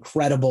is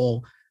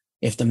incredible.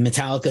 If the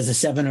Metallica is a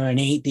 7 or an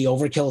 8, the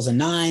Overkill is a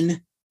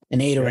 9,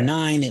 an 8 or a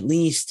 9 at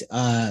least.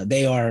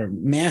 They are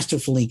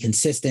masterfully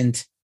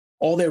consistent.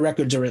 All their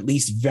records are at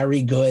least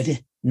very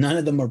good. None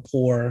of them are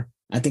poor.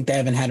 I think they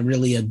haven't had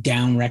really a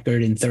down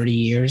record in 30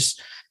 years.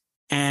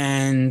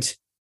 And,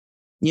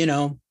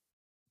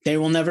 they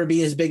will never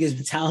be as big as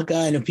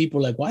Metallica. And if people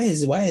are like, why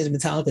is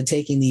Metallica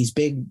taking these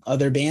big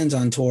other bands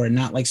on tour and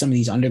not like some of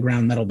these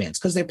underground metal bands?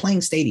 Because they're playing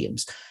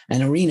stadiums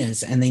and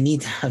arenas and they need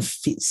to have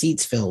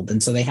seats filled.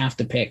 And so they have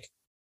to pick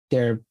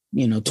their,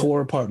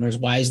 tour partners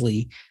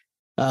wisely.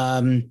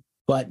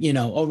 But,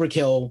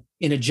 Overkill,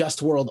 in a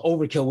just world,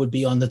 Overkill would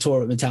be on the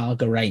tour with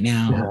Metallica right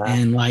now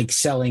and like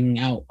selling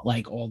out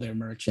like all their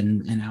merch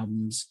and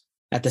albums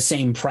at the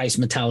same price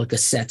Metallica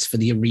sets for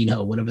the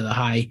arena, whatever the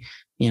high,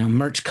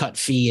 merch cut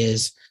fee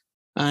is.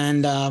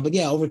 And, but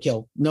yeah,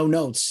 Overkill, no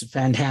notes.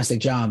 Fantastic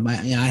job. I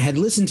had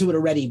listened to it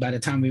already by the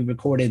time we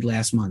recorded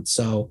last month.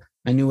 So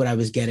I knew what I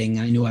was getting.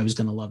 I knew I was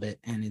going to love it.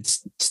 And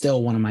it's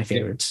still one of my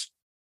favorites.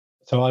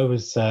 So I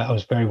was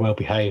very well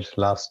behaved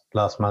last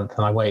month,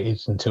 and I waited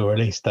until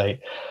release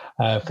date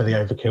for the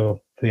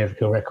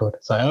Overkill record.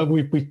 So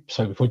we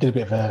did a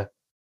bit of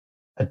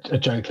a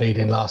joke lead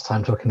in last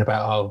time talking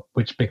about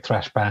which big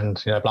thrash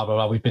band, blah blah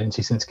blah we've been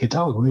into since kids.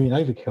 Oh, we mean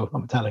Overkill,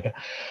 not Metallica.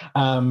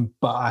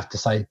 But I have to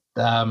say,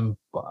 love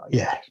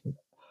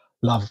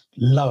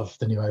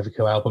the new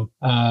Overkill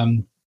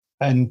album.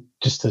 And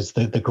just as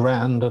the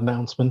grand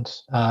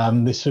announcement,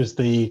 this was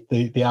the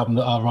album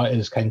that our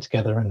writers came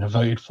together and have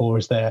voted for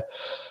as their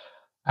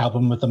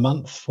album of the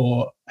month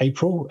for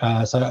April.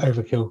 So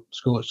Overkill,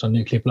 Scorched on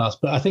Nuclear Blast.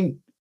 But I think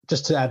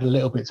just to add a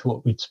little bit to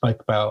what we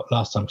spoke about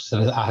last time, because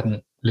I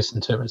hadn't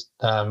listened to it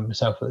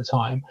myself at the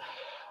time.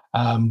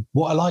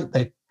 What I like,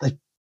 they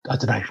I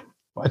don't know,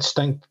 I just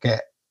don't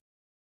get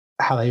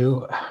how they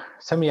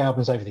so many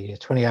albums over the years,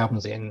 20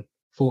 albums in,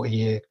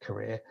 40-year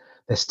career,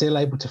 they're still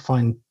able to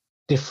find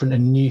different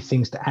and new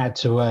things to add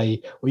to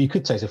what you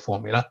could say is a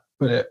formula,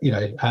 but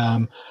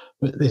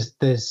but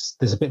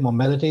there's a bit more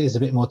melody, there's a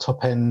bit more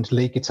top end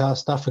lead guitar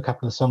stuff. A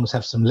couple of songs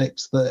have some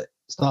licks that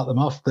start them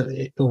off that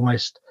it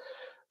almost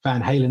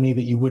Van Halen-y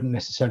that you wouldn't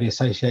necessarily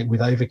associate with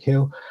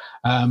Overkill.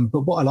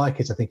 But what I like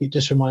is I think it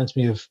just reminds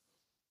me of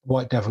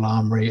White Devil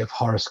Armory, of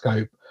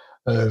Horoscope,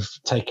 of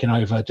Taking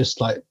Over,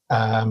 just like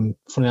From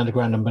the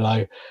Underground and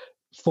Below,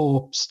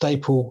 4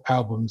 staple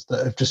albums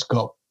that have just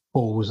got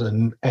balls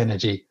and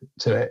energy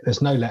to it.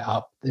 There's no let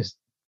up, there's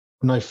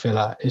no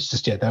filler. It's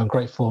just, they're on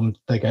great form.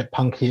 They get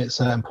punky at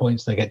certain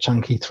points, they get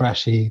chunky,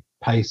 thrashy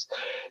pace.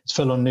 It's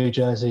full on New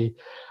Jersey.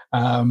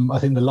 I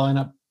think the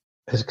lineup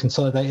has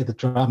consolidated. The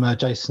drummer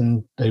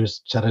Jason,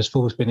 who's Shadows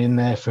Fall, has been in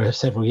there for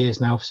several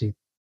years now. Obviously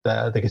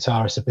the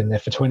guitarists have been there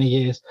for 20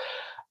 years,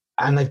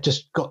 and they've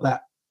just got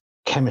that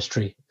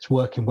chemistry. It's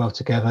working well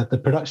together. The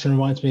production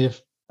reminds me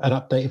of an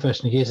updated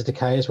version of Years of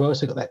Decay as well.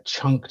 So it's got that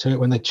chunk to it.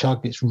 When they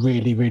chug, it's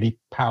really, really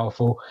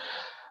powerful.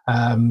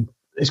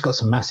 It's got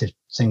some massive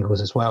singles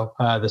as well.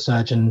 The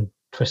Surgeon,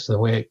 Twist of the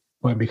Week,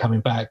 Won't Be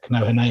Coming Back,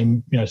 Know Her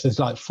Name. So there's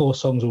like 4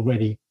 songs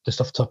already just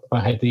off the top of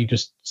my head that you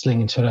just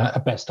sling into a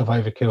best of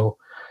Overkill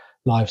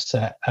live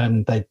set,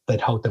 and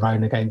they'd hold their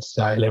own against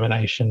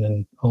Elimination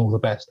and All the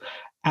Best.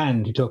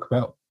 And you talk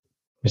about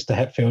Mr.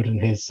 Hetfield and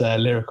his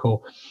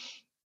lyrical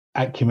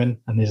acumen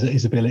and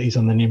his abilities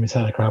on the new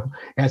Metallica album.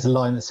 It has a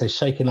line that says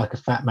 "shaking like a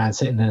fat man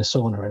sitting in a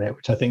sauna" in it,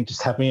 which I think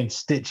just had me in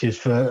stitches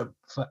for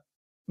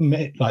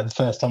like the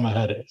first time I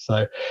heard it.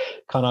 So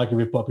can't argue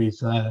with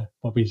Bobby's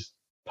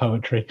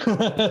poetry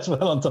as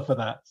well on top of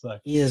that. So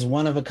he is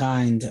one of a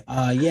kind.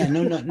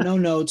 No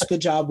notes.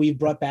 Good job. We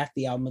brought back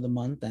the album of the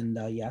month, and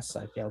yes,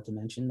 I failed to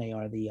mention they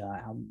are the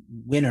album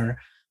winner,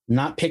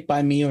 not picked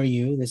by me or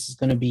you. This is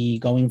going to be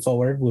going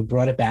forward. We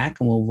brought it back,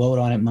 and we'll vote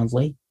on it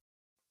monthly.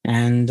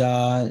 And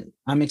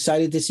I'm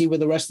excited to see where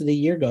the rest of the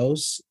year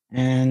goes.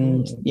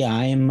 And yeah,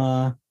 I'm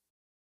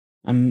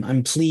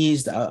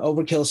pleased.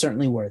 Overkill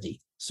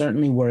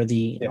certainly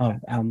worthy of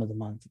album of the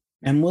month.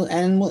 And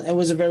it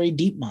was a very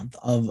deep month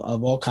of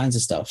all kinds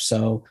of stuff.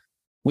 So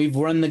we've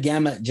run the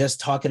gamut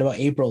just talking about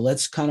April.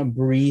 Let's kind of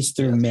breeze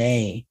through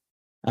May,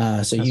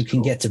 so you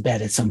can get to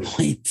bed at some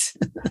point.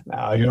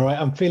 No, you're right.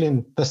 I'm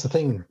feeling that's the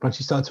thing. Once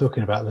you start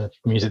talking about the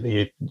music that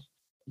you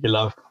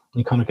love,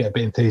 you kind of get a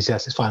bit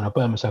enthusiastic. It's fine. I'll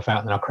burn myself out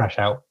and then I'll crash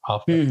out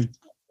after. It's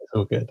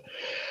all good.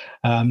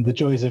 The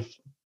joys of,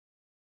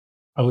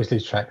 I always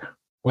lose track.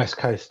 West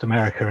Coast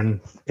America and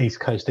East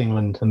Coast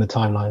England and the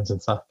timelines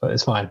and stuff, but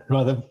it's fine.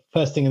 Rather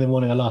first thing in the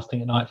morning or last thing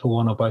at night for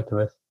one or both of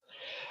us.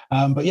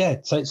 But yeah,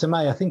 so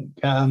May, I think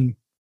trying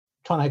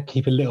to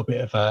keep a little bit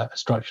of a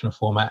structure and a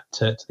format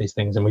to these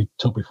things. And we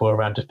talked before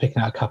around just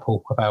picking out a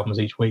couple of albums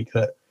each week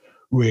that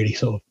really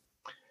sort of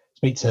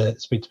speak to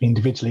me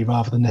individually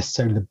rather than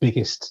necessarily the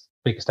biggest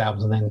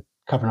albums and then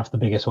covering off the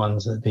biggest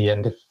ones at the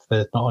end if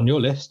they're not on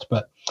your list.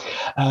 But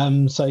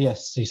so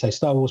yes, you say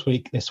Star Wars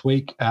week this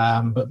week,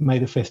 but May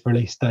the 5th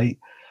release date.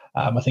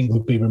 I think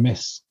would be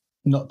remiss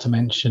not to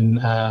mention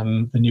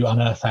the new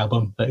Unearth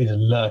album that is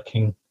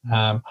lurking.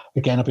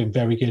 Again, I've been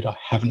very good. I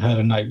haven't heard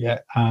a note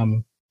yet.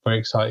 Very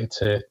excited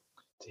to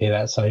hear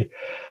that. So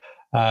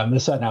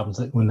there's certain albums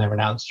that when they're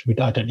announced,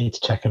 I don't need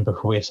to check them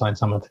before we assign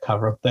someone to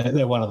cover them.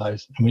 They're one of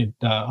those. I mean,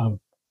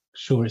 I'm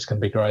sure it's going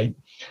to be great.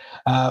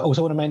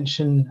 Also want to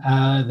mention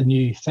the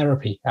new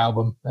Therapy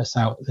album that's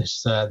out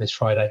this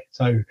Friday.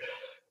 So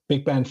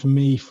big band for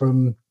me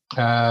from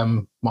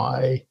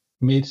my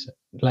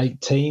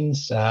late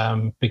teens.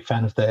 Big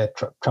fan of their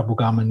Trouble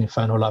Gum and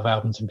Infernal Love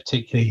albums, and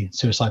particularly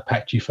Suicide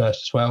Pact You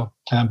First as well.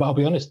 But I'll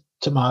be honest,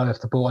 took my eye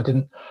off the ball.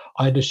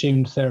 I'd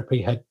assumed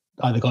Therapy had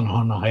either gone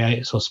on a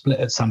hiatus or split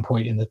at some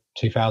point in the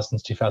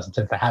 2000s,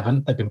 2010s. They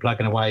haven't. They've been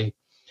plugging away,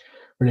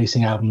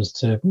 releasing albums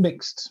to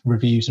mixed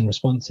reviews and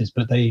responses,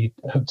 but they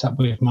hooked up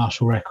with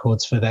Marshall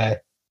Records for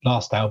their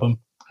last album.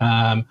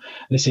 And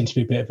it seems to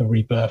be a bit of a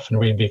rebirth and a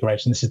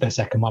reinvigoration. This is their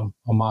second one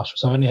on Marshall.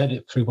 So I've only heard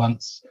it through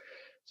once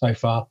so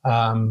far.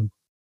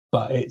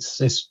 But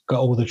it's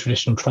got all the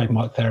traditional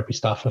trademark Therapy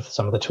stuff of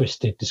some of the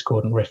twisted,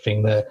 discordant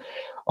riffing, the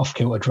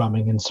off-kilter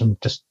drumming, and some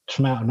just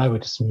from out of nowhere,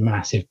 just some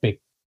massive big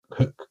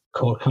hook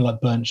chord, kind of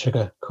like burnt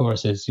sugar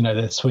choruses. You know,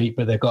 they're sweet,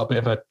 but they've got a bit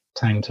of a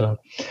tang to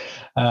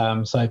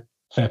them. So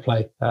fair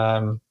play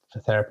for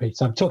Therapy.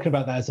 So I'm talking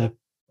about that as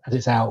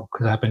it's out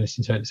because I've been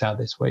listening to it. It's out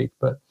this week.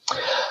 But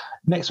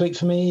next week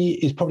for me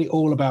is probably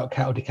all about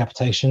Cattle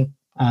Decapitation.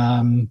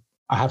 I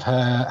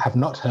have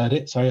not heard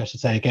it. Sorry, I should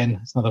say again.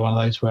 It's another one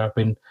of those where I've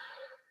been,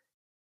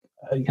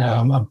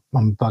 I'm a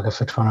bugger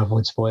for trying to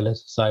avoid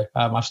spoilers. So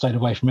I've stayed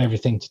away from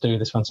everything to do with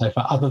this one so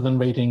far, other than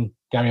reading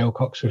Gary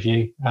Alcock's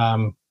review.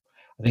 I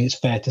think it's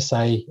fair to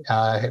say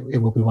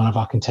it will be one of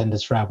our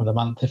contenders for album of the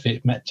month if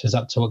it matches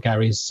up to what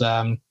Gary's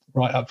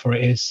right up for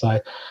it is. So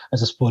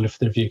as a spoiler for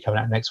the review coming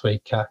out next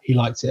week, he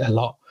likes it a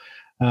lot.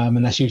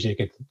 And that's usually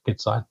a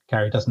good sign.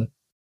 Gary doesn't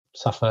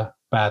suffer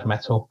bad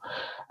metal.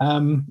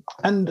 And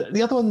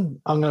the other one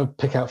I'm going to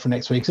pick out for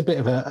next week is a bit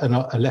of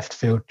a left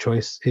field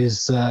choice,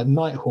 is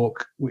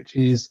Nighthawk, which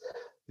is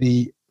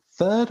the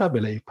third, I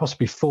believe,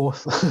 possibly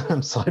fourth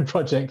side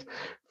project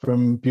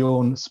from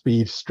Bjorn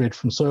Speed Strid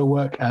from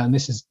Soilwork. And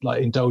this is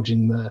like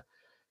indulging the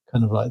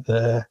kind of like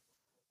the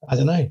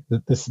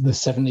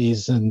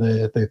 70s and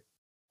the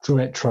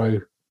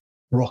retro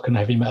rock and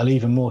heavy metal,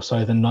 even more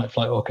so than Night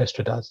Flight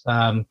Orchestra does. So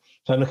I'm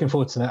looking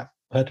forward to that.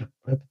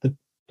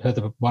 Heard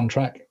the one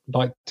track,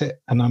 liked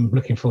it, and I'm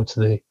looking forward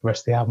to the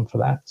rest of the album for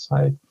that.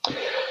 So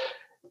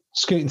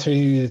scooting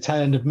through the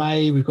tail end of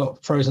May, we've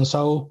got Frozen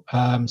Soul,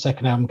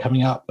 second album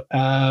coming up.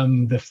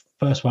 The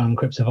first one,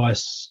 Crypt of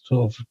Ice,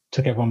 sort of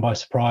took everyone by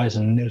surprise,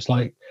 and it was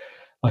like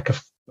a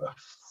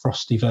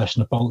frosty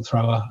version of Bolt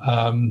Thrower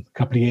a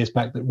couple of years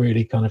back that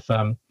really kind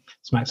of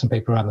smacked some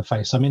people around the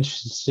face. So I'm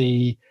interested to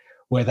see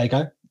where they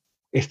go.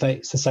 If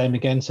it's the same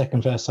again,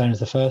 second verse same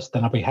as the first,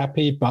 then I'll be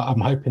happy. But I'm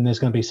hoping there's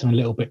going to be some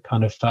little bit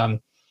kind of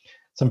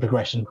some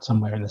progression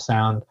somewhere in the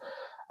sound.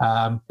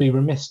 Be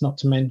remiss not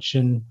to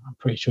mention, I'm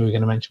pretty sure we're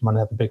going to mention one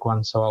of the big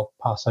ones, so I'll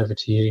pass over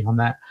to you on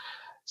that.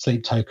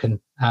 Sleep Token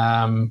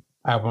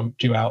album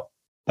due out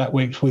that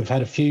week. We've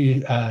had a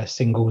few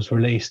singles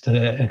released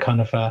and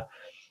kind of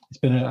it's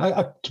been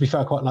to be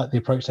fair, I quite like the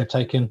approach they've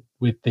taken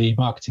with the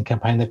marketing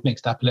campaign. They've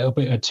mixed up a little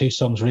bit. 2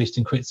 songs released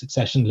in quick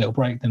succession, a little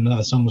break, then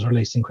another song was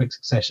released in quick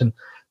succession,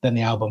 then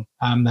the album.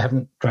 They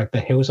haven't dragged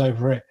their heels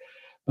over it,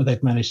 but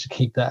they've managed to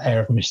keep that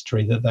air of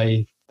mystery that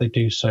they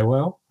do so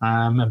well,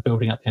 and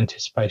building up the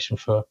anticipation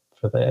for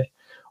their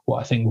what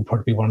I think will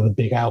probably be one of the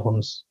big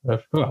albums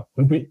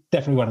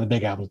definitely one of the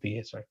big albums of the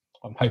year. Sorry,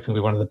 I'm hoping it'll be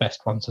one of the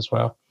best ones as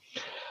well.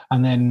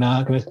 And then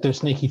I'm going to do a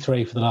sneaky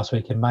 3 for the last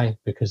week in May,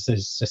 because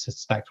there's just a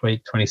stacked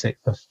week,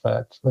 26th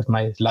of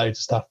May. There's loads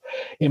of stuff.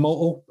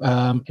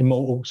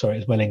 Immortal, sorry,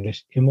 it's well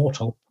English.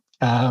 Immortal.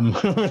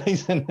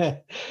 Releasing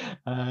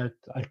I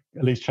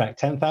lose track,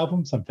 10th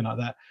album, something like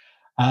that.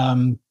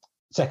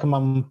 Second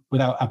one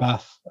without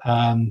Abath.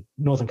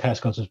 Northern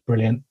Chaos Gods was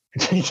brilliant.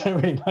 You don't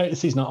really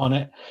notice he's not on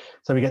it.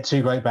 So we get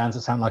 2 great bands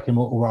that sound like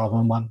Immortal rather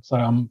than one. So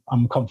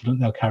I'm confident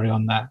they'll carry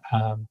on that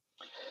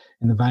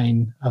in the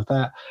vein of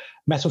that.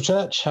 Metal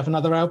Church have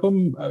another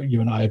album.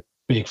 You and I are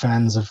big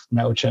fans of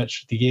Metal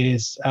Church for the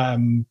years.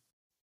 And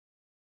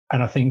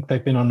I think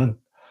they've been on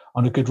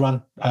a good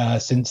run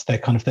since their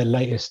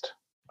latest,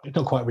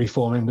 not quite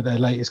reforming, but their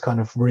latest kind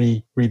of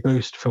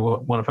reboost, for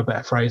want of a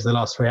better phrase. The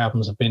last 3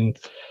 albums have been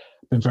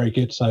very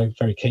good. So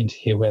very keen to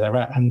hear where they're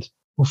at. And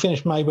we'll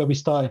finish May where we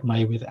started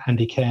May, with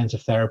Andy Cairns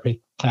of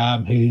Therapy,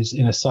 who's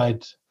in a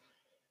side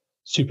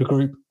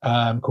supergroup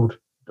called,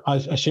 I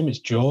assume it's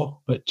Jaw,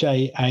 but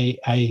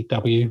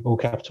JAAW, all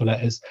capital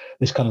letters.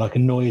 This kind of like a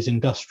noise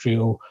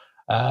industrial,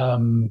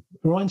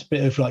 reminds a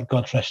bit of like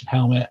Godflesh and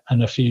Helmet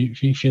and a few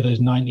of those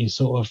 90s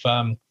sort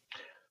of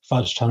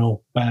Fudge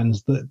Tunnel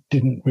bands that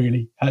didn't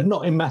really,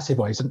 not in massive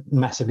ways,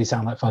 massively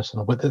sound like Fudge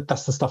Tunnel, but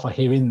that's the stuff I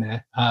hear in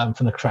there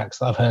from the tracks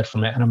that I've heard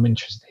from it, and I'm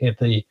interested to hear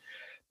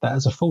that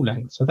as a full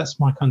length. So that's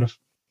my kind of,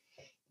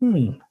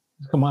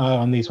 got my eye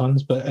on these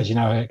ones, but as you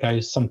know how it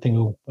goes, something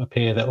will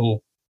appear that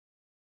will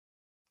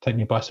take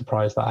me by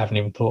surprise that I haven't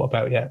even thought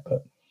about yet.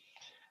 But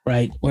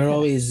right, we're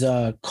always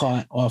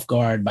caught off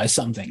guard by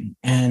something,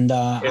 and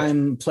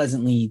I'm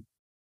pleasantly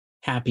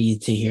happy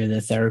to hear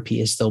that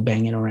Therapy is still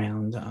banging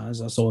around. There's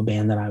also a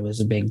band that I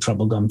was a big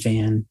Trouble Gum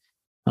fan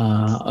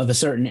of a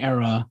certain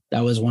era.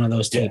 That was one of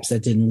those tapes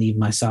that didn't leave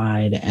my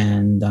side.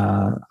 And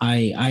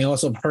I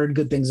also heard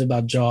good things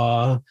about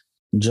Jaw.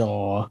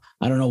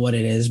 I don't know what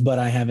it is, but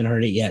I haven't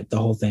heard it yet, the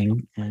whole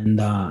thing. And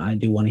I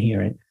do want to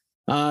hear it.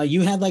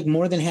 You had like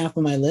more than half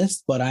of my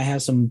list, but I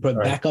have some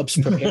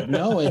backups prepared.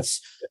 No,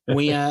 it's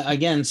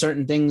again,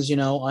 certain things,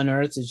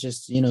 unearthed. It's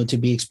just, to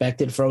be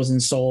expected. Frozen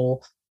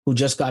Soul, who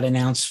just got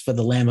announced for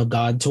the Lamb of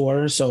God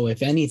tour. So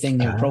if anything,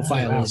 their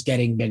profile is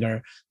getting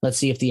bigger. Let's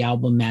see if the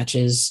album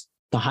matches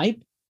the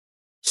hype.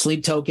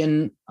 Sleep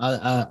Token,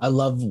 I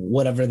love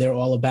whatever they're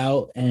all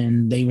about.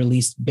 And they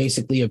released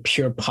basically a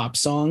pure pop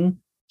song.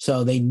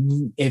 So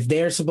if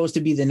they're supposed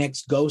to be the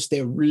next Ghost,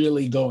 they're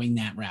really going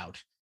that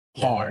route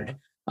hard.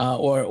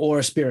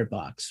 Or Spirit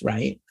Box,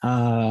 right?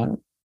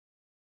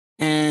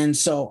 And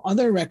so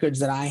other records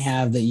that I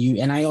have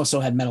and I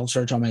also had Metal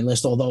Church on my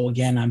list, although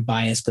again, I'm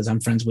biased because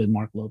I'm friends with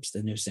Mark Lopes,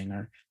 the new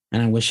singer,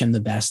 and I wish him the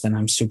best, and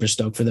I'm super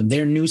stoked for them.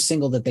 Their new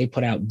single that they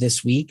put out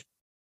this week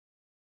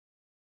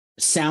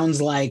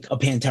sounds like a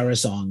Pantera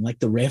song, like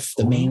the riff,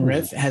 the main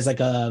riff has like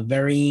a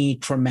very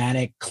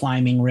traumatic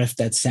climbing riff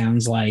that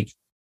sounds like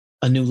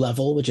A New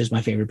Level, which is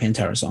my favorite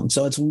Pantera song.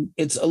 So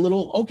it's a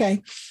little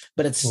okay,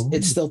 but it's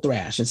still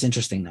thrash. It's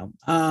interesting though.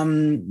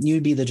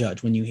 You'd be the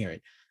judge when you hear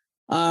it.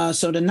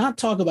 So to not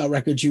talk about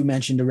records you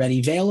mentioned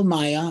already, Veil of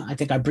Maya, I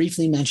think I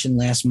briefly mentioned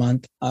last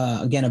month.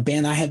 Again, a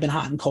band I have been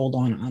hot and cold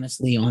on,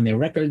 honestly, on their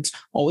records.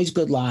 Always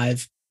good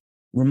live.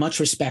 Much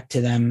respect to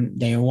them.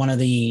 They are one of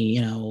the,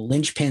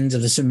 linchpins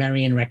of the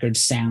Sumerian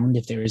Records sound,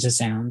 if there is a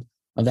sound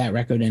of that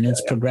record, and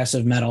it's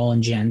progressive metal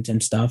and gent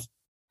and stuff.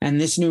 And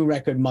this new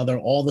record, Mother,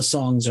 all the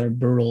songs are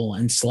brutal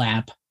and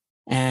slap,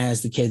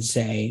 as the kids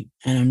say.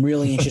 And I'm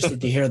really interested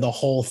to hear the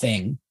whole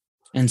thing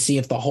and see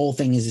if the whole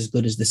thing is as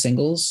good as the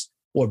singles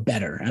or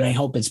better. And I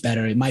hope it's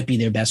better. It might be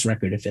their best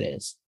record if it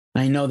is.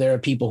 I know there are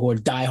people who are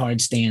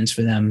diehard stands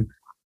for them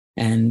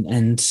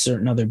and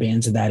certain other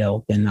bands of that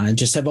ilk. And I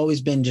just have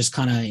always been just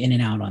kind of in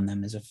and out on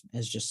them as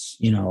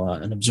just,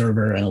 an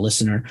observer and a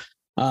listener.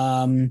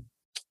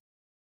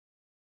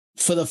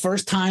 For the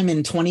first time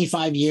in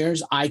 25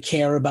 years, I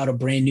care about a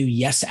brand new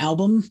Yes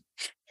album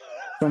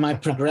from my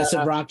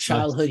progressive rock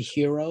childhood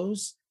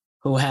heroes,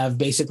 who have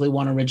basically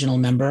one original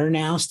member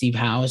now. Steve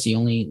Howe is the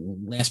only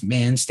last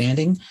man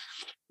standing.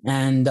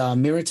 And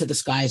Mirror to the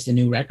Sky is the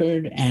new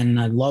record. And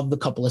I love the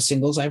couple of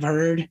singles I've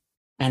heard.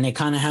 And they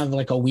kind of have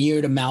like a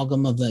weird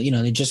amalgam of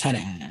they just had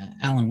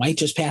Alan White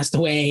just passed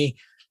away.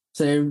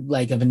 So they're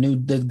like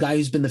the guy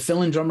who's been the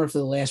fill-in drummer for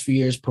the last few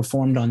years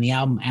performed on the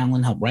album.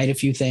 Alan helped write a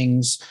few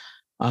things.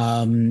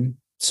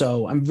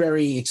 So I'm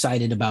very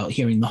excited about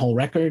hearing the whole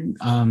record.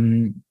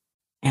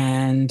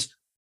 And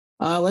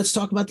let's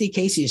talk about the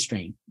Acacia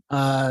Strain.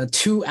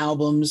 2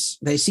 albums.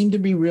 They seem to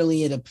be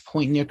really at a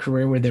point in their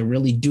career where they're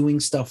really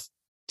doing stuff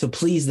to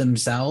please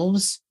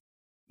themselves.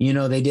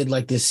 They did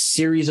like this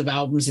series of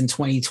albums in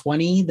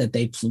 2020 that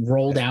they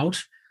rolled out.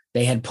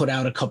 They had put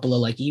out a couple of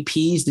like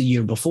EPs the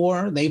year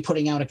before. They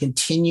putting out a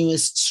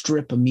continuous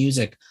strip of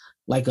music,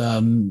 like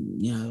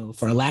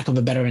for a lack of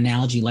a better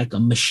analogy, like a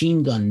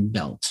machine gun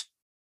belt.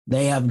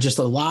 They have just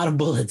a lot of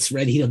bullets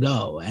ready to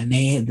go, and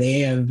they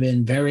have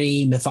been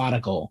very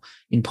methodical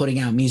in putting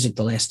out music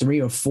the last 3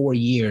 or 4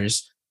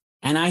 years.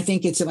 And I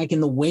think it's like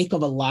in the wake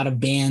of a lot of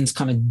bands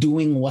kind of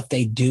doing what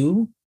they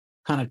do,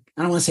 kind of,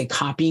 I don't want to say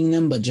copying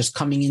them, but just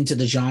coming into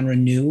the genre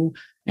new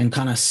and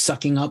kind of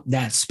sucking up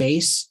that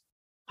space.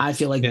 I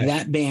feel like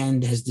that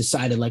band has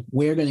decided, like,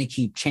 we're going to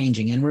keep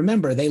changing. And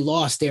remember, they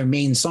lost their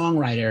main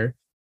songwriter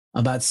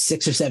about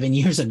 6 or 7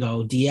 years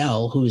ago,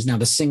 DL, who is now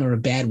the singer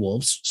of Bad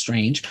Wolves.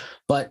 Strange,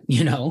 but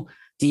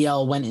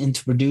DL went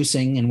into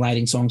producing and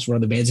writing songs for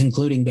other bands,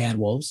 including Bad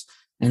Wolves.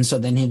 And so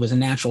then it was a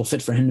natural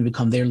fit for him to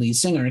become their lead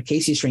singer.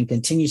 Casey String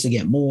continues to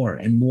get more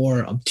and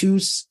more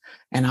obtuse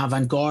and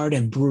avant-garde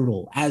and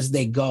brutal as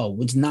they go,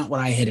 which is not what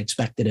I had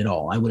expected at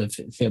all. I would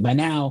have, by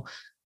now,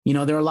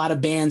 there are a lot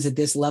of bands at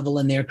this level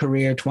in their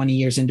career, 20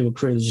 years into a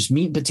career, they're just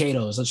meat and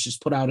potatoes. Let's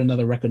just put out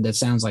another record that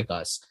sounds like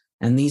us.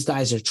 And these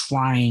guys are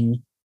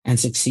trying and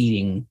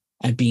succeeding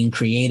at being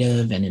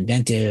creative and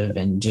inventive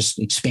and just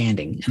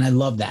expanding. And I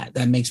love that.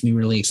 That makes me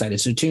really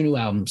excited. So 2 new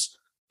albums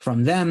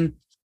from them.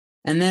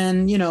 And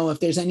then, if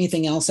there's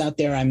anything else out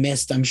there I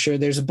missed, I'm sure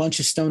there's a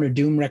bunch of Stoner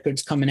Doom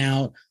records coming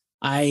out.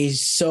 I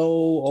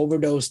so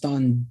overdosed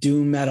on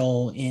doom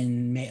metal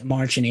in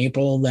March and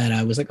April that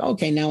I was like,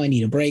 okay, now I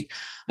need a break.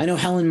 I know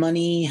Hell and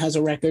Money has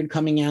a record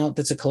coming out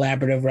that's a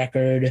collaborative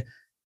record.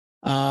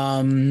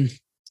 That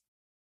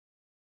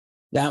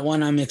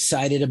one I'm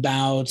excited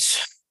about.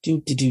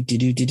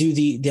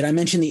 Did I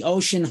mention the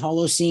Ocean,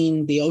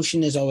 Holocene? The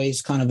Ocean is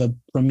always kind of a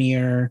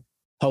premier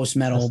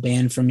post-metal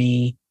band for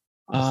me.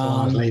 That's the one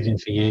I was leading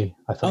for you.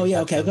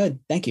 Okay, good.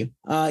 Thank you.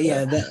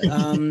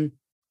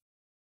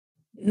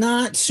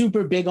 Not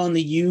super big on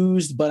the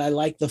Used, but I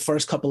like the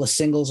first couple of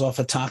singles off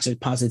of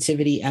Toxic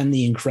Positivity and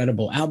the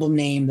incredible album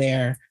name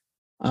there.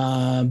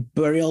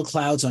 Burial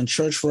Clouds on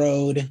Church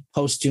Road,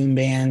 post-doom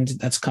band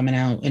that's coming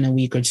out in a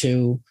week or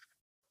two.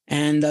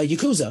 And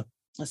Yakuza.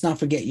 Let's not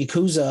forget,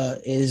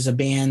 Yakuza is a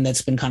band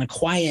that's been kind of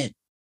quiet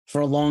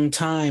for a long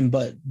time,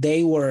 but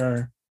they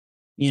were,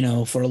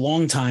 for a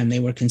long time, they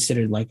were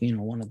considered like,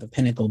 one of the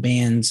pinnacle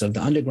bands of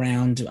the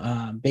underground.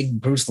 Big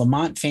Bruce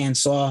Lamont fan,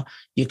 saw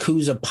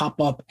Yakuza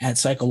pop up at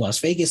Psycho Las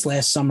Vegas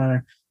last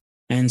summer.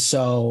 And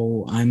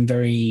so I'm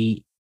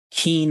very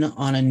keen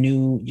on a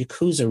new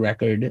Yakuza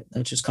record,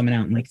 which is coming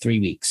out in like 3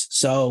 weeks.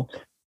 So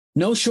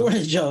no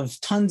shortage of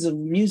tons of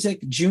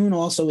music. June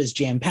also is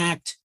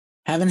jam-packed.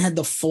 Haven't had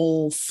the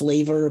full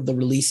flavor of the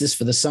releases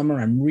for the summer.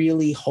 I'm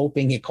really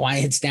hoping it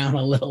quiets down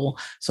a little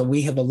so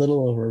we have a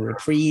little of a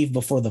reprieve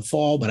before the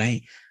fall, but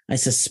I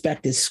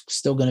suspect it's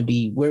still going to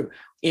be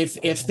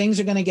if things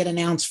are going to get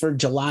announced for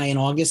July and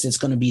August, it's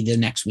going to be the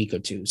next week or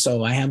two.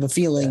 So I have a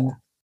feeling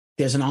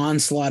there's an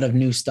onslaught of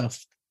new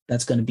stuff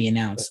that's going to be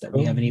announced that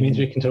we haven't even. Means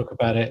we can talk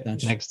about it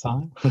next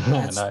time.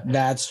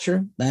 That's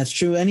true. That's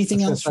true.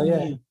 Anything else from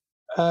you?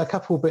 A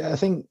couple, but I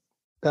think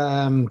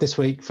this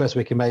week, first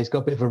week in May, has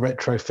got a bit of a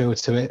retro feel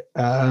to it.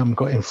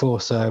 Got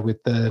Enforcer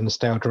with the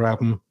Nostalgia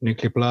album,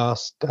 Nuclear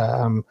Blast,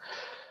 Blood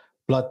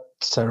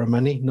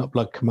Ceremony, not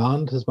Blood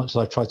Command, as much as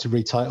I tried to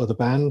retitle the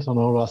band on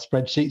all our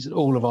spreadsheets,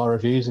 all of our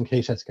reviews, and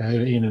Keith had to go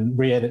in and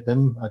re-edit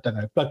them. I don't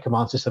know, Blood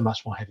Command's just a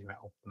much more heavy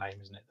metal name,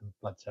 isn't it, than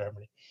Blood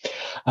Ceremony?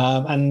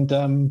 And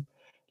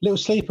little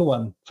sleeper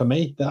one for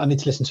me that I need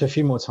to listen to a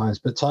few more times,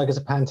 but Tigers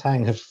of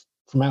Pantang have,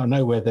 from out of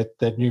nowhere,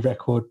 their new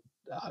record,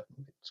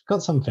 it's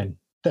got something.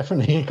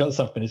 Definitely got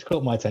something. It's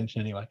caught my attention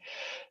anyway.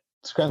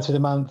 It's going through the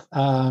month.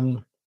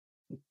 Not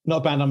a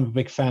band I'm a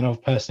big fan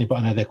of personally, but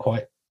I know they're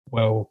quite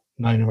well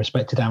known and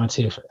respected.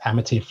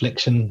 Amity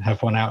Affliction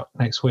have one out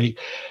next week.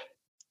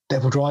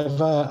 Devil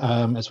Driver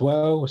as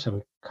well, so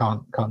we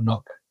can't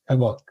knock.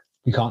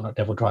 We can't knock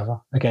Devil Driver.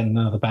 Again,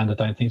 another band I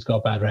don't think's got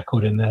a bad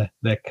record in their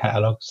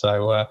catalogue.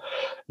 So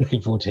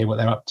looking forward to hear what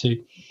they're up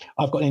to.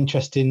 I've got an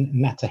interest in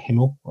Natter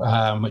Himmel,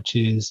 which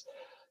is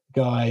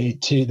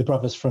the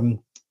brothers from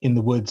In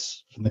the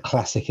Woods, from the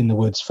classic In the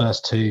Woods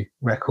first 2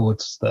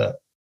 records that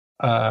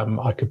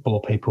I could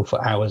bore people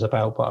for hours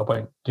about, but I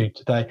won't do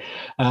today.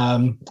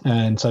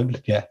 And so,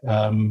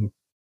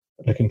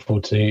 looking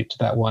forward to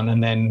that one.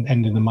 And then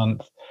ending the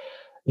month,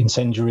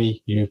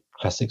 Incendiary, your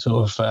classic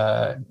sort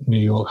of New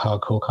York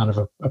hardcore kind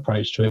of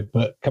approach to it.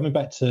 But coming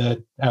back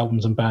to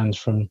albums and bands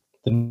from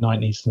the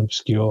 90s and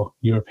obscure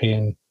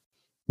European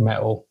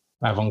metal,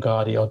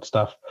 avant-garde, odd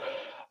stuff.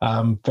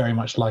 Very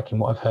much liking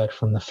what I've heard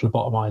from the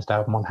Phlebotomized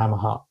album on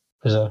Hammerheart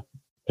as a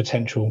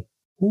potential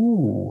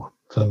for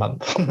the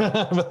month.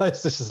 But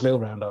that's just a little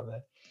round up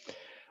there.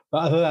 But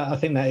other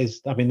than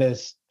that, I think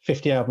there's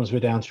 50 albums we're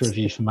down to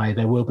review for May.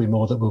 There will be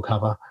more that we'll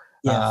cover.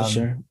 Yeah, for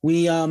sure.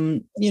 We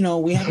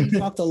we haven't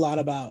talked a lot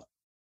about,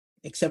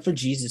 except for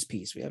Jesus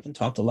Piece, we haven't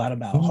talked a lot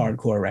about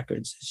hardcore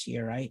records this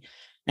year, right?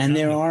 And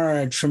there are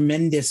a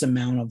tremendous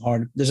amount of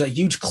there's a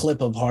huge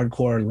clip of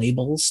hardcore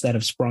labels that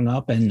have sprung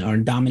up and are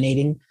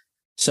dominating.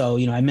 So,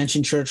 I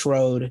mentioned Church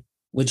Road,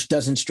 which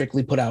doesn't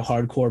strictly put out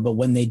hardcore, but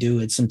when they do,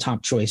 it's some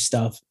top choice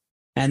stuff.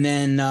 And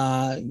then,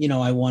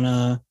 I want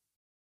to,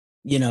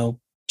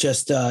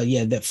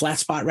 the Flat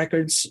Spot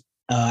Records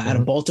out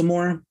of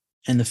Baltimore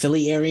and the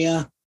Philly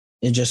area.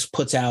 It just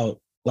puts out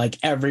like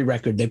every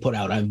record they put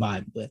out, I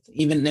vibe with.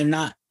 Even they're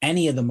not,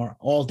 any of them are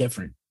all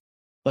different,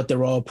 but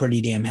they're all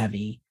pretty damn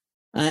heavy.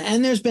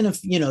 And there's been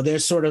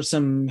there's sort of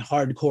some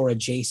hardcore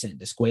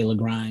adjacent, Escuela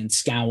Grind,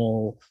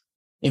 Scowl,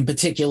 in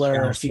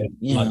particular, a few,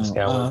 few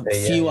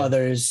yeah.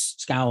 others.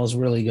 Scowl is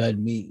really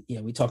good.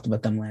 We talked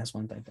about them last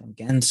month, I think.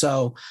 And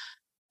so,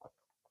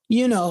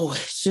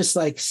 it's just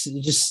like,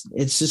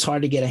 it's just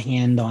hard to get a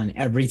hand on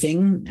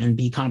everything and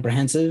be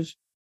comprehensive.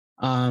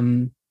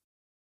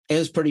 It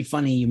was pretty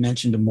funny. You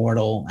mentioned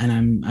Immortal,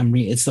 and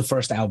it's the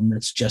first album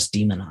that's just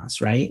Demonos,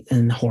 right?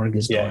 And Horg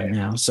is gone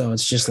now. So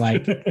it's just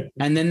like,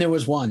 and then there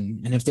was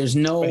one. And if there's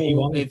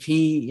if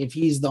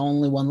he's the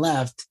only one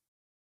left,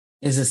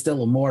 is it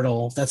still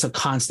Immortal? That's a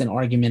constant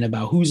argument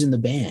about who's in the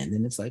band.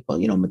 And it's like, well,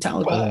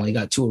 Metallica only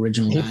got two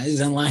original guys,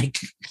 and like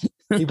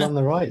he won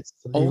the rights.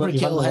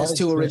 Overkill has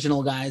two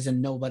original guys and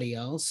nobody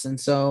else. And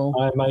so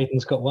Iron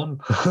Maiden's got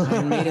one.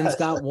 Iron Maiden's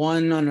got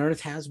one.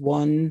 Unearth has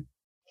one.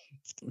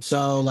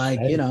 So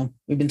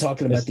we've been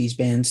talking about these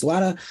bands. A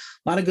lot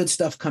of good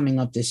stuff coming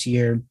up this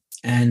year,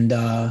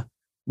 and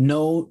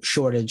no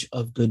shortage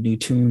of good new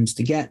tunes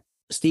to get.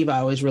 Steve, I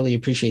always really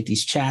appreciate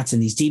these chats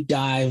and these deep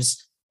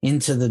dives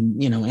into the,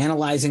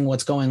 analyzing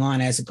what's going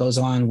on as it goes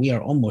on. We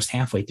are almost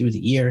halfway through the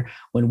year.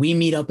 When we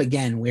meet up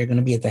again, we're going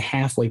to be at the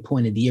halfway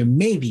point of the year.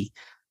 Maybe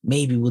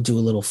we'll do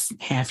a little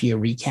half year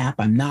recap.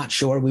 I'm not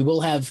sure. We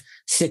will have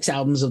 6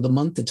 albums of the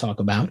month to talk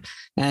about,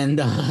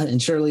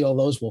 and surely all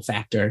those will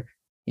factor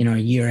in our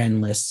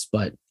year-end lists,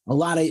 but a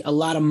lot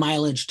of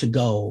mileage to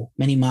go,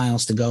 many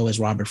miles to go, as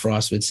Robert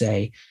Frost would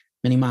say,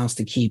 many miles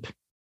to keep,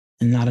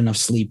 and not enough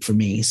sleep for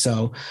me.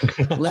 So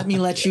let me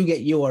let you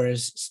get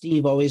yours.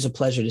 Steve, always a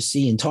pleasure to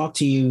see and talk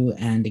to you.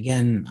 And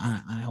again,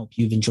 I hope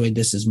you've enjoyed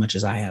this as much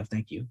as I have.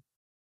 Thank you.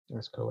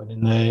 That's cool. And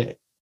in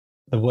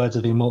the words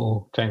of the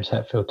immortal James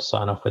Hetfield, to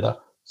sign off with a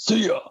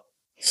see ya.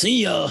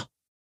 See ya.